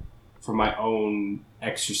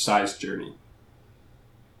exercise journey.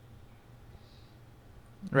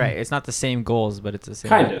 Right. It's not the same goals, but it's the same.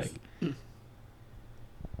 Kind of.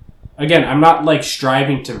 Again, I'm not, like,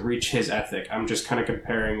 striving to reach his ethic. I'm just kind of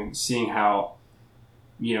comparing, seeing how,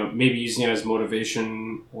 maybe using it as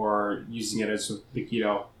motivation, or using it as, like,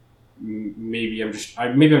 maybe I'm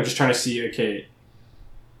just trying to see, okay,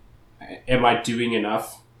 am I doing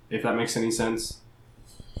enough? If that makes any sense.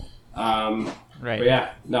 Right. But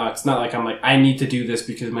yeah, no, it's not like I'm like, I need to do this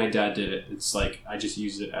because my dad did it. It's like, I just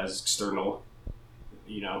use it as external,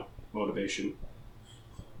 motivation.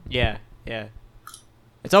 Yeah.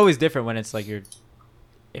 It's always different when it's like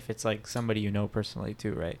if it's like somebody you know personally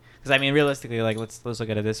too, right? Because I mean, realistically, like, let's look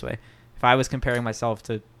at it this way. If I was comparing myself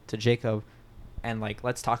to Jacob, and, like,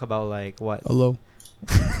 let's talk about, like, what? Hello.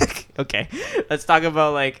 Okay, let's talk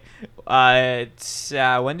about, like,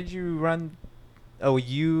 when did you run Oh,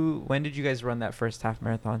 when did you guys run that first half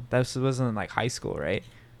marathon? That wasn't in, like, high school, right?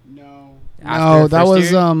 No. After No, that first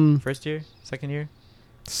was year? First year? Second year?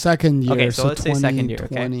 second year. Okay, so let's say second year,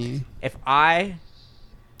 okay? 2020, If I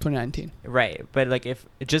 2019. Right, but like if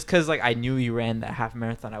just because like I knew you ran that half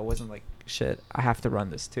marathon, I wasn't like shit. I have to run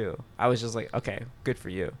this too. I was just like, okay, good for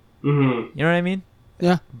you. Mm-hmm. You know what I mean?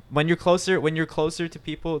 Yeah. When you're closer to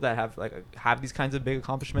people that have these kinds of big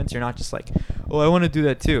accomplishments, you're not just like, oh, I want to do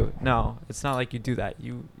that too. No, it's not like you do that.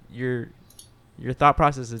 Your thought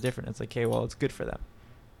process is different. It's like, okay, well, it's good for them.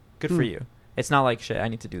 Good for you. It's not like shit. I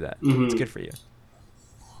need to do that. Mm-hmm. It's good for you.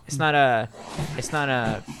 It's not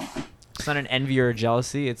an envy or a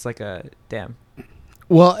jealousy. It's like a damn.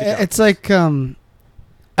 Well, it's like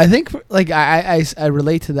I think like I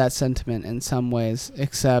relate to that sentiment in some ways,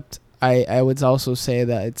 except I would also say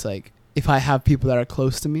that it's like if I have people that are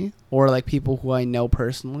close to me or like people who I know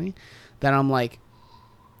personally, then I'm like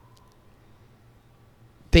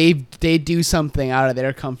they do something out of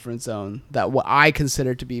their comfort zone that what I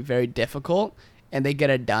consider to be very difficult, and they get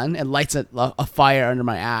it done. It lights a fire under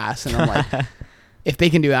my ass, and I'm like, if they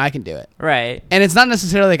can do it, I can do it. Right. And it's not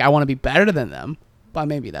necessarily like I want to be better than them, but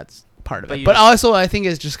maybe that's part of it. But also, I think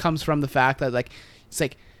it just comes from the fact that like it's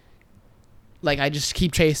like I just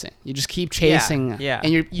keep chasing. You just keep chasing, yeah.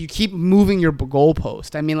 And you keep moving your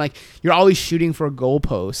goalpost. I mean, like you're always shooting for a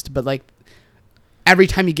goalpost, but like every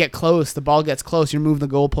time you get close, the ball gets close, you're moving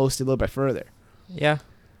the goalpost a little bit further. Yeah,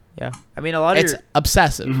 yeah. I mean, a lot of it's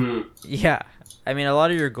obsessive. Mm-hmm. Yeah, I mean, a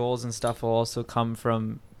lot of your goals and stuff will also come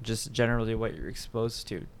from just generally what you're exposed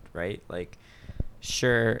to, right? Like,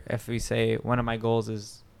 sure, if we say one of my goals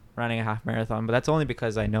is running a half marathon, but that's only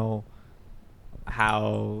because I know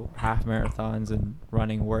how half marathons and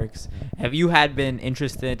running works. Have you had been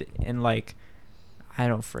interested in like, I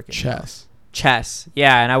don't freaking chess? Chess,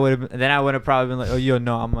 yeah, and I would have probably been like, oh,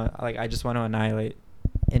 no, I just want to annihilate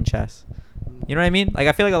in chess. You know what I mean? Like,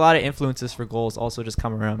 I feel like a lot of influences for goals also just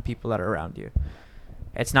come around people that are around you.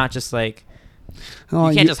 It's not just like you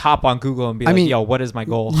can't just hop on Google and be yo, what is my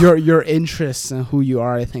goal? Your interests and who you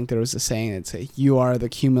are. I think there was a saying that say you are the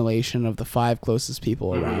accumulation of the 5 closest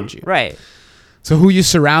people around you. Right. So who you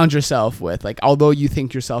surround yourself with, like, although you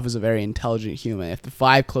think yourself as a very intelligent human, if the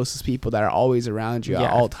 5 closest people that are always around you at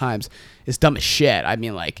all times is dumb as shit, I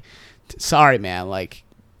mean, like, sorry, man, like,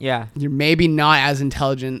 yeah, you're maybe not as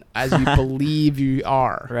intelligent as you believe you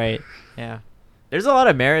are. Right. Yeah. There's a lot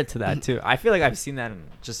of merit to that too. I feel like I've seen that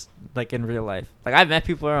in real life. Like I've met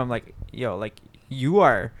people where I'm like, yo, like you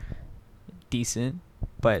are decent,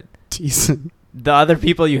 but the other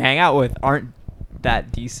people you hang out with aren't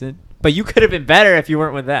that decent. But you could have been better if you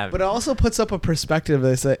weren't with them. But it also puts up a perspective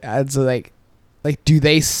as like do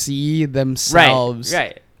they see themselves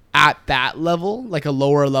at that level, like a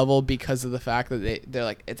lower level, because of the fact that they're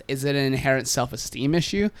like, is it an inherent self-esteem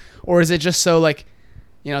issue, or is it just so like,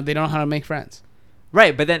 they don't know how to make friends?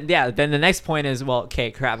 Right, but then the next point is, well,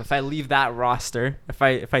 okay, crap. If I leave that roster, if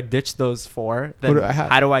I ditch those 4, then who do I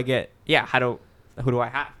have? Who do I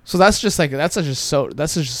have? So that's just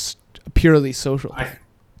a purely social thing.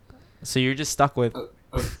 So you're just stuck with.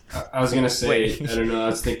 I was gonna say, I don't know. I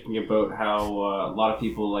was thinking about how a lot of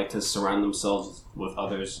people like to surround themselves with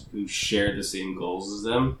others who share the same goals as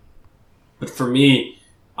them. But for me,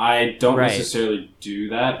 I don't necessarily do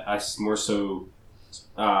that. I more so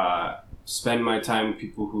spend my time with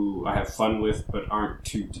people who I have fun with, but aren't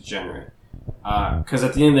too degenerate. Because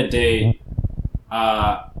at the end of the day,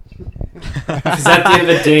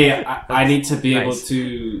 I need to be able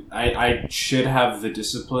to. I should have the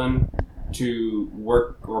discipline to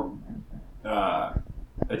work or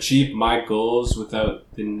achieve my goals without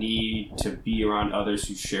the need to be around others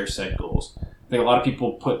who share said goals. I think a lot of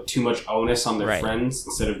people put too much onus on their friends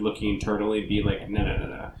instead of looking internally and being like,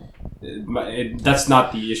 no. That's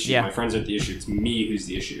not the issue. My friends aren't the issue. It's me who's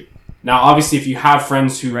the issue. Now, obviously, if you have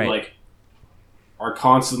friends who are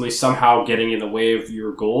constantly somehow getting in the way of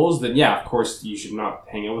your goals, then of course you should not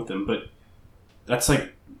hang out with them. But that's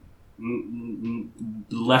like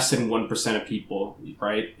less than 1% of people,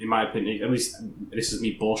 right? In my opinion, at least this is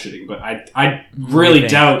me bullshitting, but I really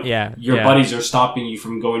doubt your buddies are stopping you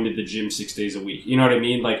from going to the gym 6 days a week. You know what I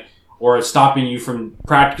mean? Like, or stopping you from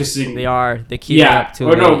practicing. They keep it up too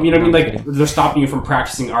late. No, you know what I mean? Like, they're stopping you from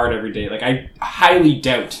practicing art every day. Like, I highly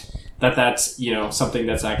doubt that's, something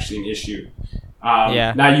that's actually an issue.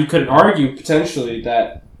 Now, you could argue potentially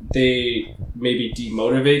that they maybe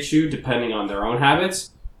demotivate you depending on their own habits.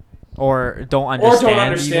 Or don't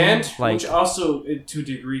understand. Even, which also, to a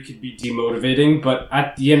degree, could be demotivating. But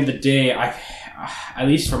at the end of the day, at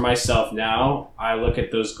least for myself now, I look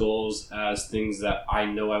at those goals as things that I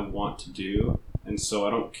know I want to do. And so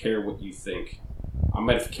I don't care what you think. I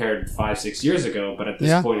might have cared 5-6 years ago, but at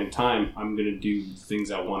this point in time, I'm going to do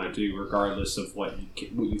things I want to do regardless of what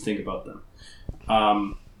you think about them.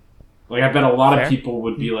 Like, I bet a lot of people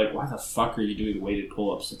would be like, why the fuck are you doing weighted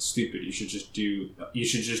pull-ups? It's stupid. You should just do a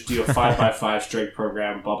 5x5 strength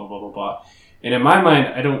program, blah, blah, blah, blah, blah. And in my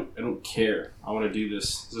mind, I don't care. I want to do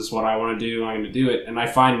this. This is what I want to do. I'm going to do it. And I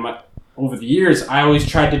find over the years, I always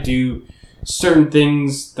tried to do certain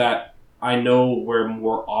things that I know were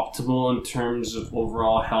more optimal in terms of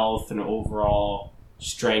overall health and overall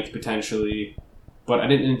strength potentially, but I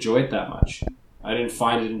didn't enjoy it that much. I didn't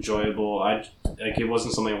find it enjoyable. It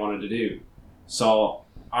wasn't something I wanted to do. So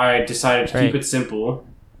I decided to keep it simple.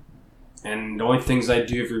 And the only things I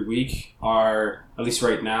do every week are, at least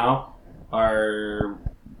right now, are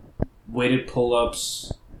weighted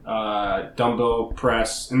pull-ups, dumbbell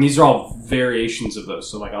press, and these are all variations of those.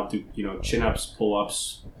 So like I'll do, chin-ups,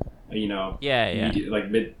 pull-ups, like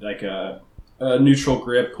a neutral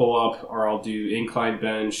grip pull-up, or I'll do incline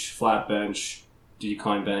bench, flat bench,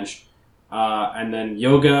 decline bench, and then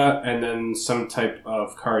yoga, and then some type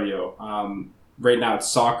of cardio. Right now it's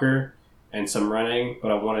soccer and some running, but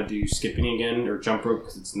I want to do skipping again or jump rope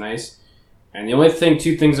because it's nice. And the only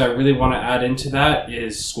two things I really want to add into that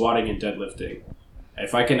is squatting and deadlifting.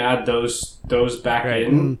 If I can add those back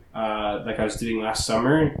in, like I was doing last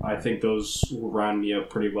summer, I think those will round me out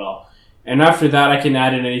pretty well. And after that, I can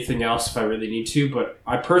add in anything else if I really need to. But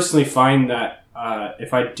I personally find that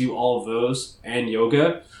if I do all of those and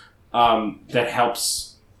yoga, that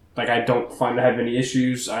helps. Like, I don't find I have any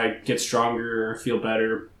issues. I get stronger, feel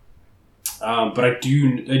better. But I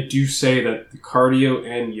do say that the cardio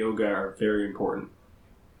and yoga are very important,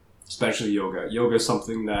 especially yoga. Yoga is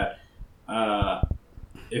something that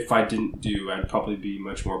if I didn't do, I'd probably be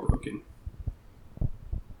much more broken.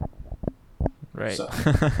 Right. So.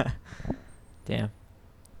 Damn.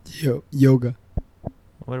 Yoga.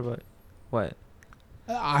 What about what?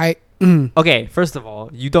 Okay, first of all,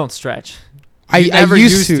 you don't stretch. I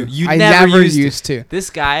used to. I never used to. This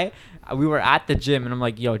guy, we were at the gym, and I'm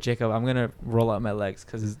like, "Yo, Jacob, I'm gonna roll out my legs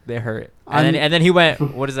because they hurt." And then he went,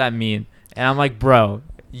 "What does that mean?" And I'm like, "Bro,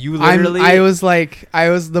 you literally." I was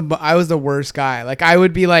the worst guy. Like, I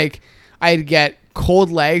would be like, I'd get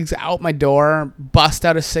cold legs out my door, bust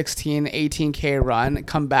out a 18K run,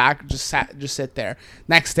 come back, just sit there.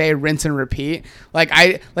 Next day, rinse and repeat.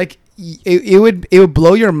 It would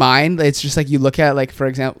blow your mind. It's just like, you look at, like, for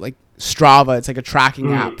example, like Strava, it's like a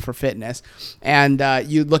tracking app for fitness, and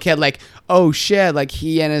you look at, like, oh shit, like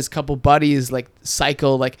he and his couple buddies like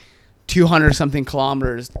cycle like 200 something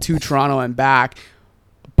kilometers to Toronto and back.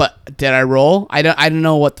 But did I roll? I don't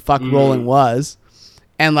know what the fuck rolling was.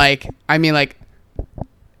 And like, I mean, like,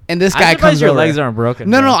 and this guy comes your over. Legs aren't broken.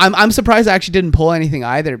 No, I'm surprised I actually didn't pull anything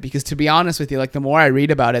either, because to be honest with you, like, the more I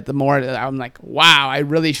read about it, the more I'm like, wow, I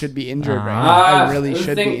really should be injured right now. I really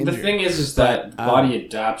should be injured. The thing is that body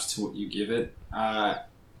adapts to what you give it. At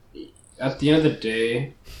the end of the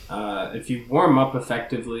day, if you warm up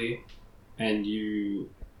effectively and you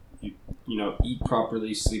eat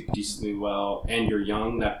properly, sleep decently well, and you're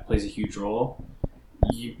young, that plays a huge role.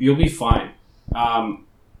 You'll be fine.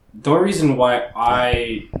 The only reason why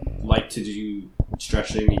I like to do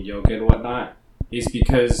stretching and yoga and whatnot is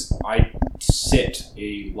because I sit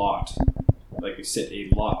a lot. Like, I sit a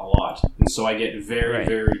lot. And so I get very,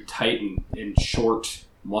 very tight and short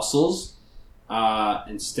muscles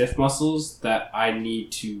and stiff muscles that I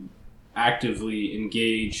need to actively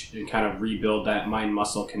engage and kind of rebuild that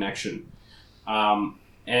mind-muscle connection.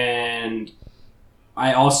 And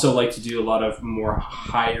I also like to do a lot of more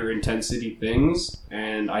higher intensity things,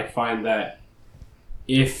 and I find that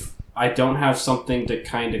if I don't have something to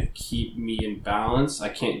kind of keep me in balance, I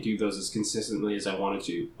can't do those as consistently as I wanted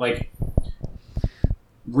to. Like,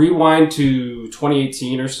 rewind to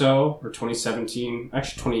 2018 or so, or 2017,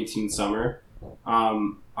 actually 2018 summer.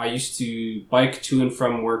 I used to bike to and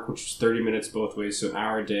from work, which was 30 minutes both ways, so an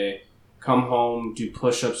hour a day, come home, do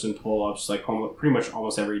push-ups and pull-ups, like, pretty much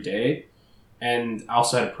almost every day. And I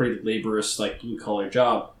also had a pretty laborious, like, blue-collar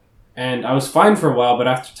job. And I was fine for a while, but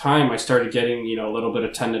after time, I started getting, a little bit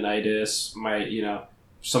of tendonitis.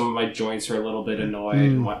 Some of my joints are a little bit annoyed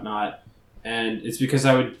and whatnot. And it's because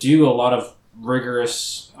I would do a lot of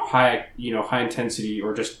rigorous, high intensity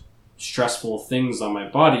or just stressful things on my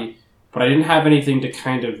body, but I didn't have anything to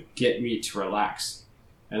kind of get me to relax.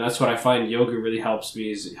 And that's what I find yoga really helps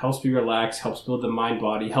me, is it helps me relax, helps build the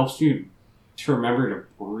mind-body, helps you to remember to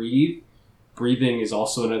breathe. Breathing is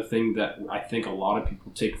also another thing that I think a lot of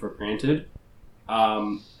people take for granted.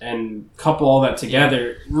 And couple all that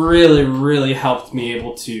together really, really helped me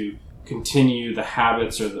able to continue the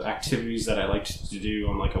habits or the activities that I like to do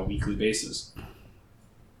on, like, a weekly basis.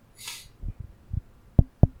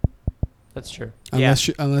 That's true.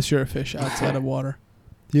 Unless you're a fish outside of water,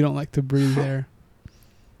 you don't like to breathe air.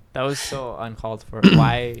 That was so uncalled for.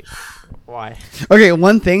 Why? Okay,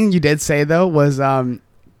 one thing you did say though was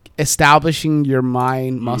establishing your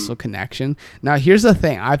mind muscle connection. Now here's the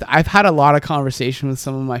thing. I've had a lot of conversation with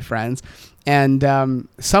some of my friends, and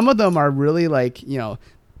some of them are really like,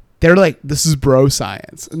 they're like, this is bro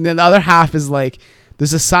science, and then the other half is like,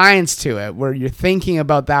 there's a science to it where you're thinking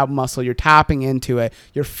about that muscle, you're tapping into it,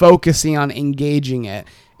 you're focusing on engaging it,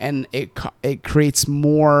 and it creates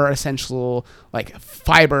more essential like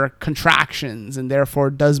fiber contractions, and therefore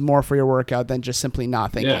does more for your workout than just simply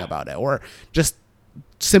not thinking about it or just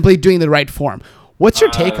simply doing the right form. What's your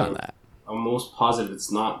take on that? I'm most positive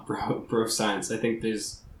it's not bro science. I think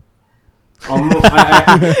there's almost.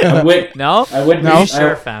 I would no.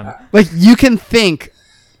 Sure, fam. Like you can think.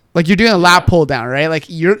 Like you're doing a lat pull down, right? Like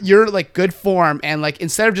you're like good form, and like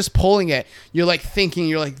instead of just pulling it, you're like thinking,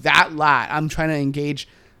 you're like that lat. I'm trying to engage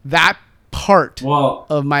that part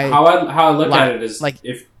of my. How I look at it is like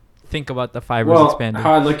if think about the fibers expanding.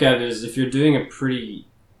 How I look at it is if you're doing a pretty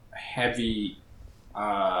heavy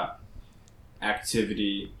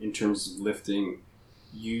activity in terms of lifting,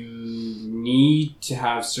 you need to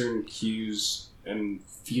have certain cues and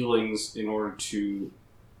feelings in order to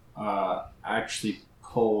actually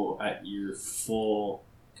pull at your full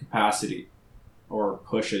capacity or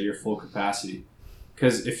push at your full capacity.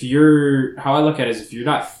 Because how I look at it is if you're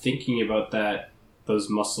not thinking about those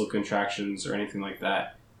muscle contractions or anything like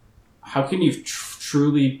that, how can you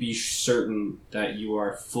truly be certain that you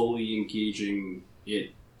are fully engaging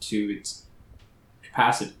it to its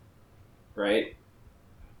capacity, right?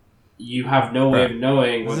 You have no way of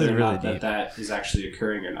knowing whether or not that is actually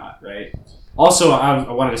occurring or not, right? Also,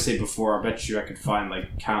 I wanted to say before, I bet you I could find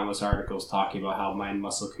like countless articles talking about how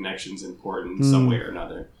mind-muscle connection is important in some way or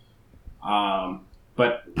another.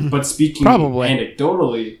 But speaking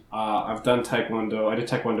anecdotally, I've done Taekwondo. I did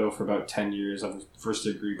Taekwondo for about 10 years. I'm a first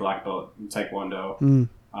degree black belt in Taekwondo.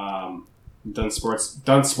 Done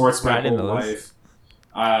sports my whole life.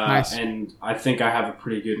 Nice. And I think I have a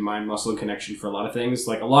pretty good mind-muscle connection for a lot of things.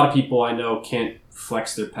 Like a lot of people I know can't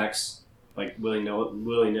flex their pecs like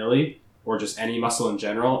willy-nilly or just any muscle in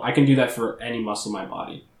general. I can do that for any muscle in my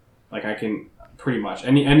body. Like I can pretty much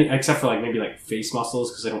any except for like maybe like face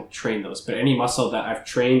muscles because I don't train those. But any muscle that I've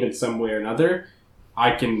trained in some way or another,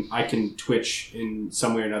 I can twitch in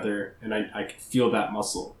some way or another, and I can feel that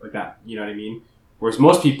muscle like that. You know what I mean? Whereas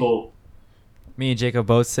most people. Me and Jacob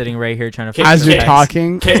both sitting right here trying to. As you're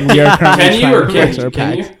talking, can you? Yeah,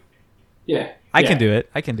 I can do it.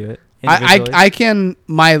 I can.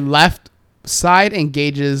 My left side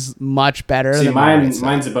engages much better. See, than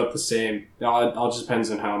mine's about the same. It all just depends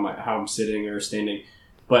on how I'm sitting or standing.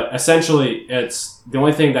 But essentially, it's the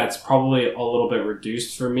only thing that's probably a little bit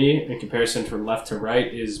reduced for me in comparison from left to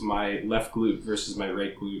right is my left glute versus my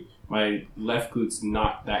right glute. My left glute's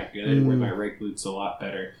not that good, where my right glute's a lot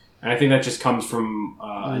better. And I think that just comes from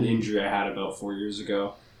an injury I had about 4 years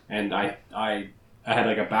ago. And I had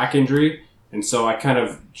like a back injury. And so I kind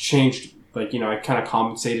of changed, I kind of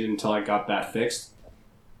compensated until I got that fixed.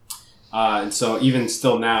 And so even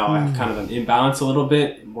still now, I have kind of an imbalance a little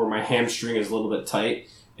bit where my hamstring is a little bit tight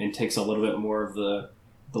and takes a little bit more of the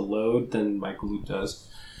load than my glute does.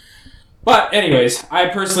 But anyways, I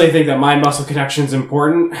personally think that mind-muscle connection is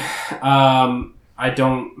important. It's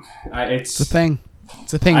a thing.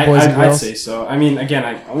 It's a thing, boys and girls. I'd say so. I mean, again,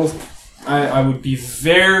 I would be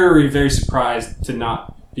very, very surprised to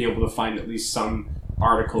not be able to find at least some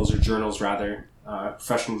articles or journals, rather,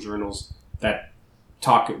 professional journals that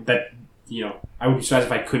talk that, I would be surprised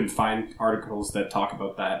if I couldn't find articles that talk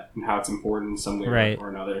about that and how it's important in some way or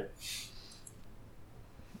another.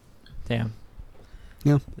 Damn.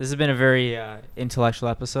 Yeah. This has been a very intellectual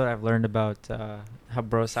episode. I've learned about how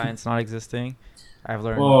bro science not existing. I've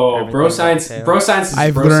learned. Oh, bro science is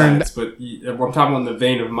science, but we're talking in the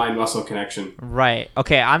vein of mind-muscle connection. Right.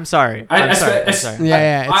 Okay. I'm sorry. I'm sorry.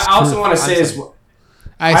 Yeah. I also want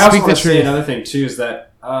to say another thing too is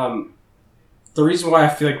that the reason why I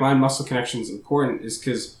feel like mind-muscle connection is important is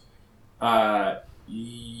because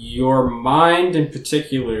your mind in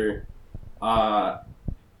particular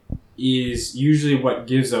is usually what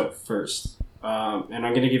gives out first. And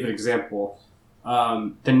I'm going to give an example.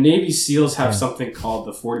 The Navy SEALs have something called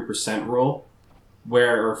the 40% rule,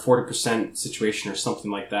 or 40% situation or something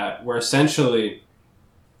like that, where essentially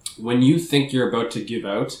when you think you're about to give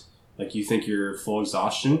out, like you think you're full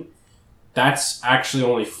exhaustion, that's actually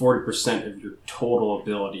only 40% of your total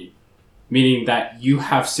ability, meaning that you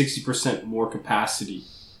have 60% more capacity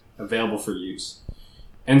available for use.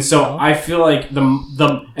 And so Oh. I feel like the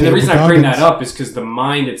reason I bring that up is because the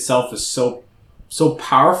mind itself is so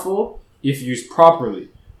powerful if used properly.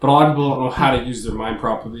 But a lot of people don't know how to use their mind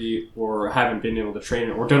properly, or haven't been able to train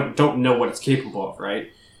it, or don't know what it's capable of,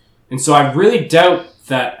 right? And so I really doubt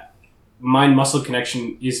that mind-muscle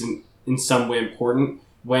connection isn't in some way important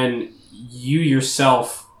when you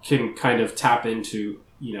yourself can kind of tap into,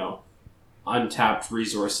 untapped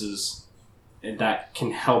resources that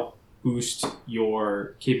can help boost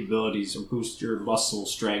your capabilities or boost your muscle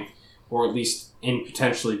strength, or at least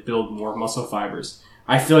potentially build more muscle fibers.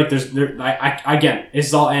 I feel like again,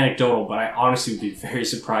 it's all anecdotal, but I honestly would be very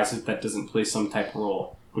surprised if that doesn't play some type of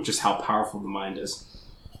role, which is how powerful the mind is.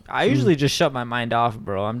 I usually just shut my mind off,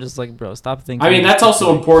 bro. I'm just like, bro, stop thinking. I mean, that's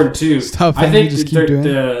also important too. Stop I think just keep doing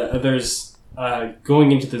there's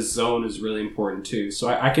going into the zone is really important too. So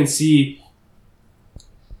I can see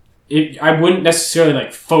it. I wouldn't necessarily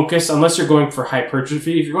like focus unless you're going for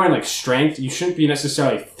hypertrophy. If you're going like strength, you shouldn't be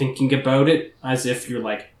necessarily thinking about it as if you're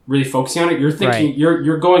like really focusing on it. You're thinking Right.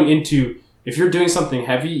 you're going into, if you're doing something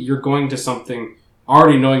heavy, you're going to something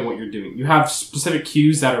already knowing what you're doing. You have specific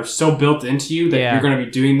cues that are so built into you that Yeah. you're going to be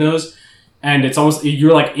doing those, and it's almost,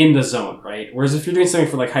 you're like in the zone, right? Whereas if you're doing something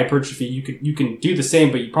for like hypertrophy, you can do the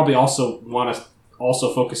same, but you probably also want to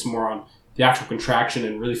also focus more on the actual contraction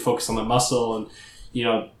and really focus on the muscle and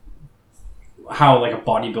how like a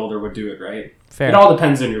bodybuilder would do it, right? Fair. It all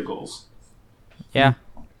depends on your goals. Yeah.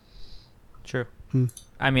 True. Hmm.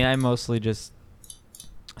 I mean, I mostly just,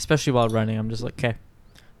 especially while running, I'm just like, okay,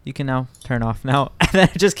 you can now turn off now, and then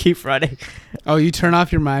I just keep running. Oh, you turn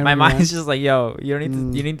off your mind. My when you run? mind's just like, yo, you don't need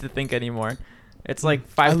to. You need to think anymore. It's like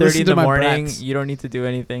I 5:30 listen in to the my morning. breaths. You don't need to do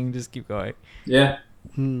anything. Just keep going. Yeah.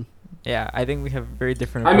 Hmm. Yeah, I think we have very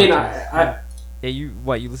different. I mean, approaches. I Yeah, you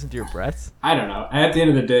listen to your breaths? I don't know. At the end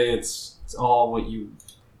of the day, it's all what you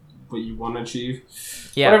want to achieve.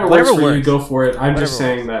 Yeah, whatever works for you, go for it. I'm Whatever just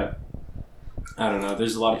saying that, I don't know.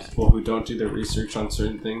 There's a lot of people who don't do their research on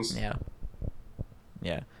certain things. Yeah.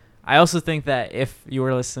 Yeah. I also think that if you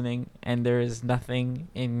were listening and there is nothing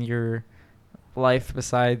in your life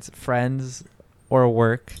besides friends or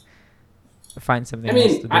work, find something I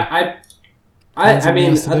else mean, to do. I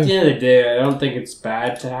mean, else to at do. the end of the day, I don't think it's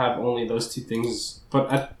bad to have only those two things.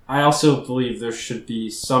 But I also believe there should be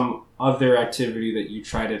some other activity that you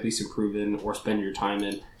try to at least improve in or spend your time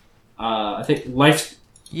in. I think life's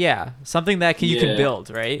Yeah, something that you Yeah. can build,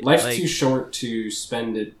 right? Life's Like, too short to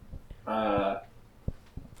spend it.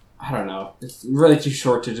 I don't know. It's really too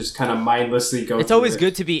short to just kind of mindlessly go. it's through always it.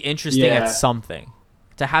 good to be interesting Yeah. at something.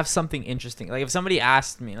 To have something interesting. Like if somebody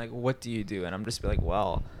asked me, like, what do you do? And I'm just be like,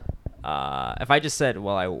 well, if I just said,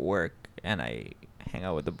 well, I work and I hang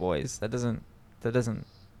out with the boys, that doesn't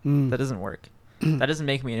Hmm. work. That doesn't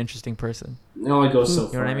make me an interesting person. It only goes so You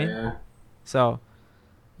know far. what I mean? Yeah. So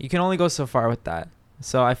you can only go so far with that.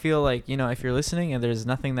 So I feel like, if you're listening and there's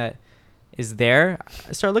nothing that is there,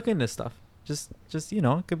 start looking into stuff. Just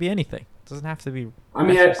it could be anything. It doesn't have to be. I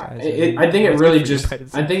mean, exercise. I think it It's really good for you, just. but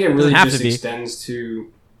it's- I think it doesn't really have just to be. extends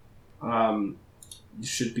to. You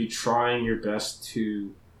should be trying your best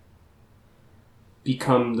to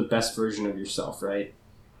become the best version of yourself, right?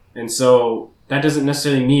 And so that doesn't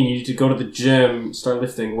necessarily mean you need to go to the gym, start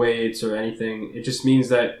lifting weights or anything. It just means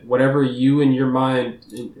that whatever you in your mind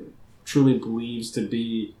truly believes to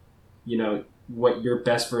be, what your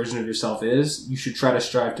best version of yourself is, you should try to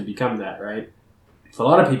strive to become that, right? For a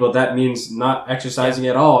lot of people, that means not exercising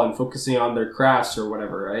at all and focusing on their crafts or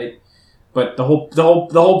whatever, right? But the whole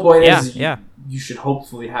point is you should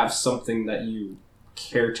hopefully have something that you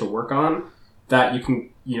care to work on that you can,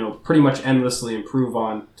 pretty much endlessly improve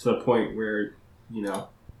on to the point where,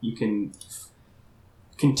 you can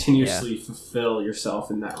continuously fulfill yourself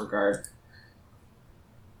in that regard.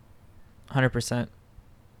 100%.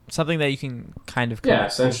 Something that you can kind of Yeah,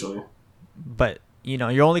 commit to. essentially. But,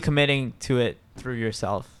 you're only committing to it through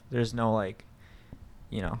yourself. There's no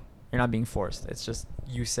you're not being forced. It's just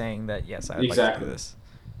you saying that, yes, I would like to Exactly. do this.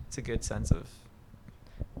 It's a good sense of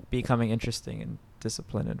becoming interesting and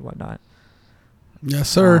disciplined and whatnot. Yes,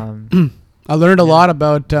 sir. Um, I learned a yeah. lot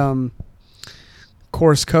about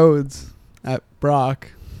course codes at Brock.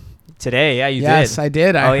 Today, yeah, you Yes, did. I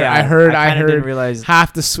did. Oh, yeah. I heard. I I kinda didn't heard realize.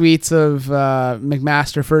 half the suites of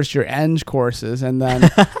McMaster first year Eng courses, and then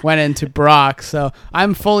went into Brock. So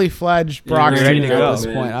I'm fully fledged You're Brock ready student to at go, this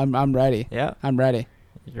man. point. I'm ready. Yeah, I'm ready.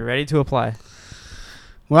 you're ready to apply.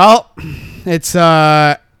 Well, it's so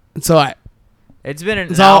I It's been an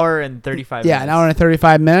It's all- hour and 35 yeah, minutes. an hour and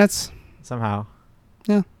 35 minutes. Somehow.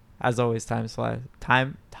 Yeah. As always, time flies.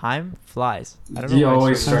 Time flies. I don't know You why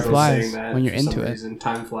always it's Time struggle flies saying that when you're for some into it. reason.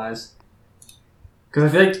 Time flies.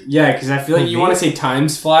 Because I feel like you want to say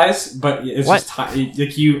times flies, but it's What? just time.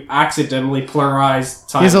 Like you accidentally pluralize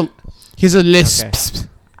time. He's a lisp. Okay.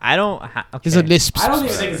 I don't. Okay. He's a lisp. I don't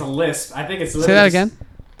even think it's a lisp. I think it's Say that again.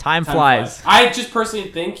 Time flies. I just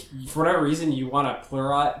personally think, for whatever reason, you want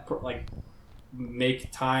to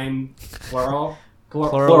make time plural,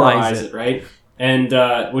 pluralize it, right?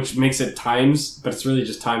 And which makes it times, but it's really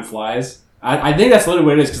just time flies. I think that's literally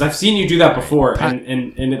what it is, because I've seen you do that before,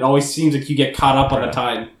 and it always seems like you get caught up on the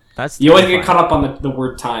time. You always get caught up on the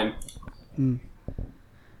word time. Hmm.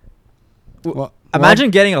 Imagine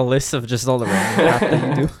getting a list of just all the random crap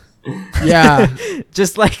that you do. Yeah.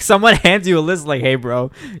 Just like someone hands you a list like, hey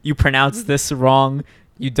bro, you pronounce this wrong,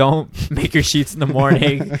 you don't make your sheets in the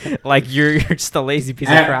morning, like you're just a lazy piece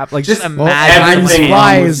of crap. Like just imagine everything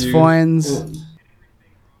flies, friends.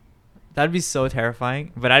 That'd be so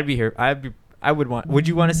terrifying. But I'd be here. Would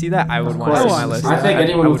you want to see that? I would want to see my list. I think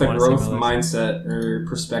anyone with a growth mindset or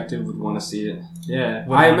perspective would want to see it. Yeah.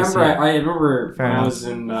 I remember when I was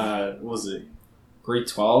in what was it, grade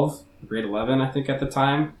 12, grade 11, I think at the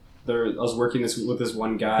time. I was working with this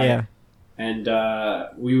one guy. Yeah. And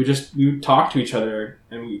we would talk to each other,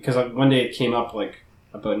 and because one day it came up like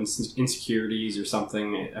about insecurities or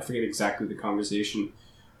something. I forget exactly the conversation,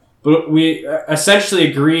 but we essentially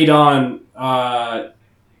agreed on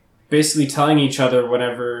basically telling each other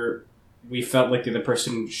whenever we felt like the other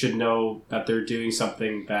person should know that they're doing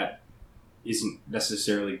something that isn't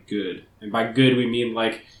necessarily good. And by good, we mean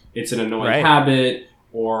like it's an annoying habit,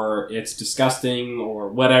 or it's disgusting, or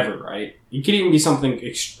whatever, right? It could even be something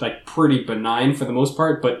like pretty benign for the most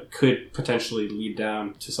part, but could potentially lead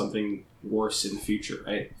down to something worse in the future,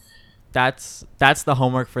 right? That's the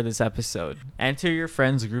homework for this episode. Enter your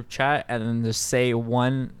friends group chat and then just say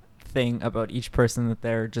one thing about each person that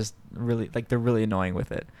they're just really they're really annoying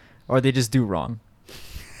with it, or they just do wrong.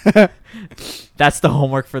 That's the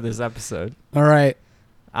homework for this episode. All right.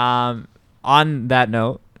 On that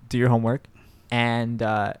note, do your homework. And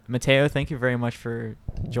Matteo, thank you very much for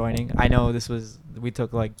joining. I know we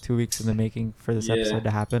took like 2 weeks in the making for this episode to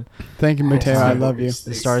happen. Thank you, Matteo. I love you.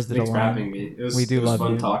 The stars did align. We do love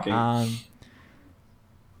you. Talking.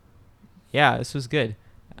 Yeah, this was good.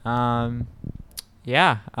 Thank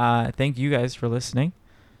you guys for listening.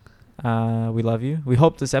 We love you. We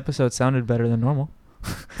hope this episode sounded better than normal.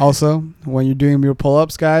 Also, when you're doing your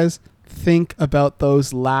pull-ups, guys, think about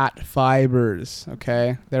those lat fibers.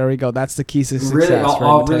 Okay, there we go. That's the key to success.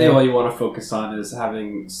 Really, all you want to focus on is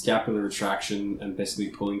having scapular retraction and basically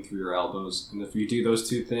pulling through your elbows. And if you do those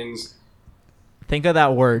two things, think of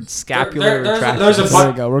that word, scapular retraction. There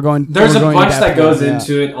we go. There's a bunch that goes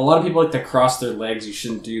into it. A lot of people like to cross their legs. You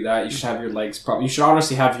shouldn't do that. You should have your legs you should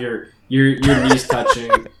honestly have your knees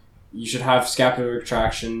touching. You should have scapular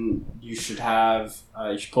retraction. You should have.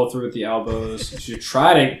 You should pull through with the elbows. You should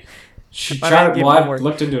try to. I've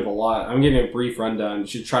looked into it a lot. I'm giving a brief rundown. You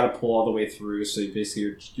should try to pull all the way through, so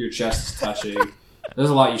basically your chest is touching. There's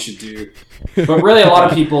a lot you should do, but really a lot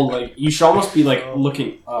of people you should almost be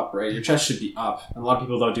looking up, right? Your chest should be up, and a lot of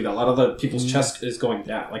people don't do that. A lot of the people's chest is going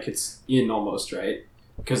down, like it's in almost, right?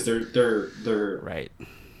 Because they're right.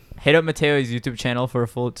 Hit up Mateo's YouTube channel for a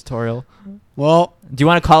full tutorial. Well, do you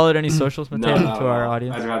want to call it any socials, Matteo, to our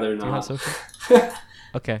audience? I'd rather not. Do you have socials?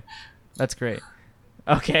 Okay, that's great.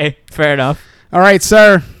 Okay, fair enough. All right,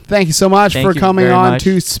 sir. Thank you so much for coming on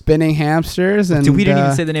to Spinning Hamsters. And we didn't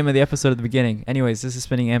even say the name of the episode at the beginning. Anyways, this is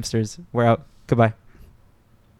Spinning Hamsters. We're out. Goodbye.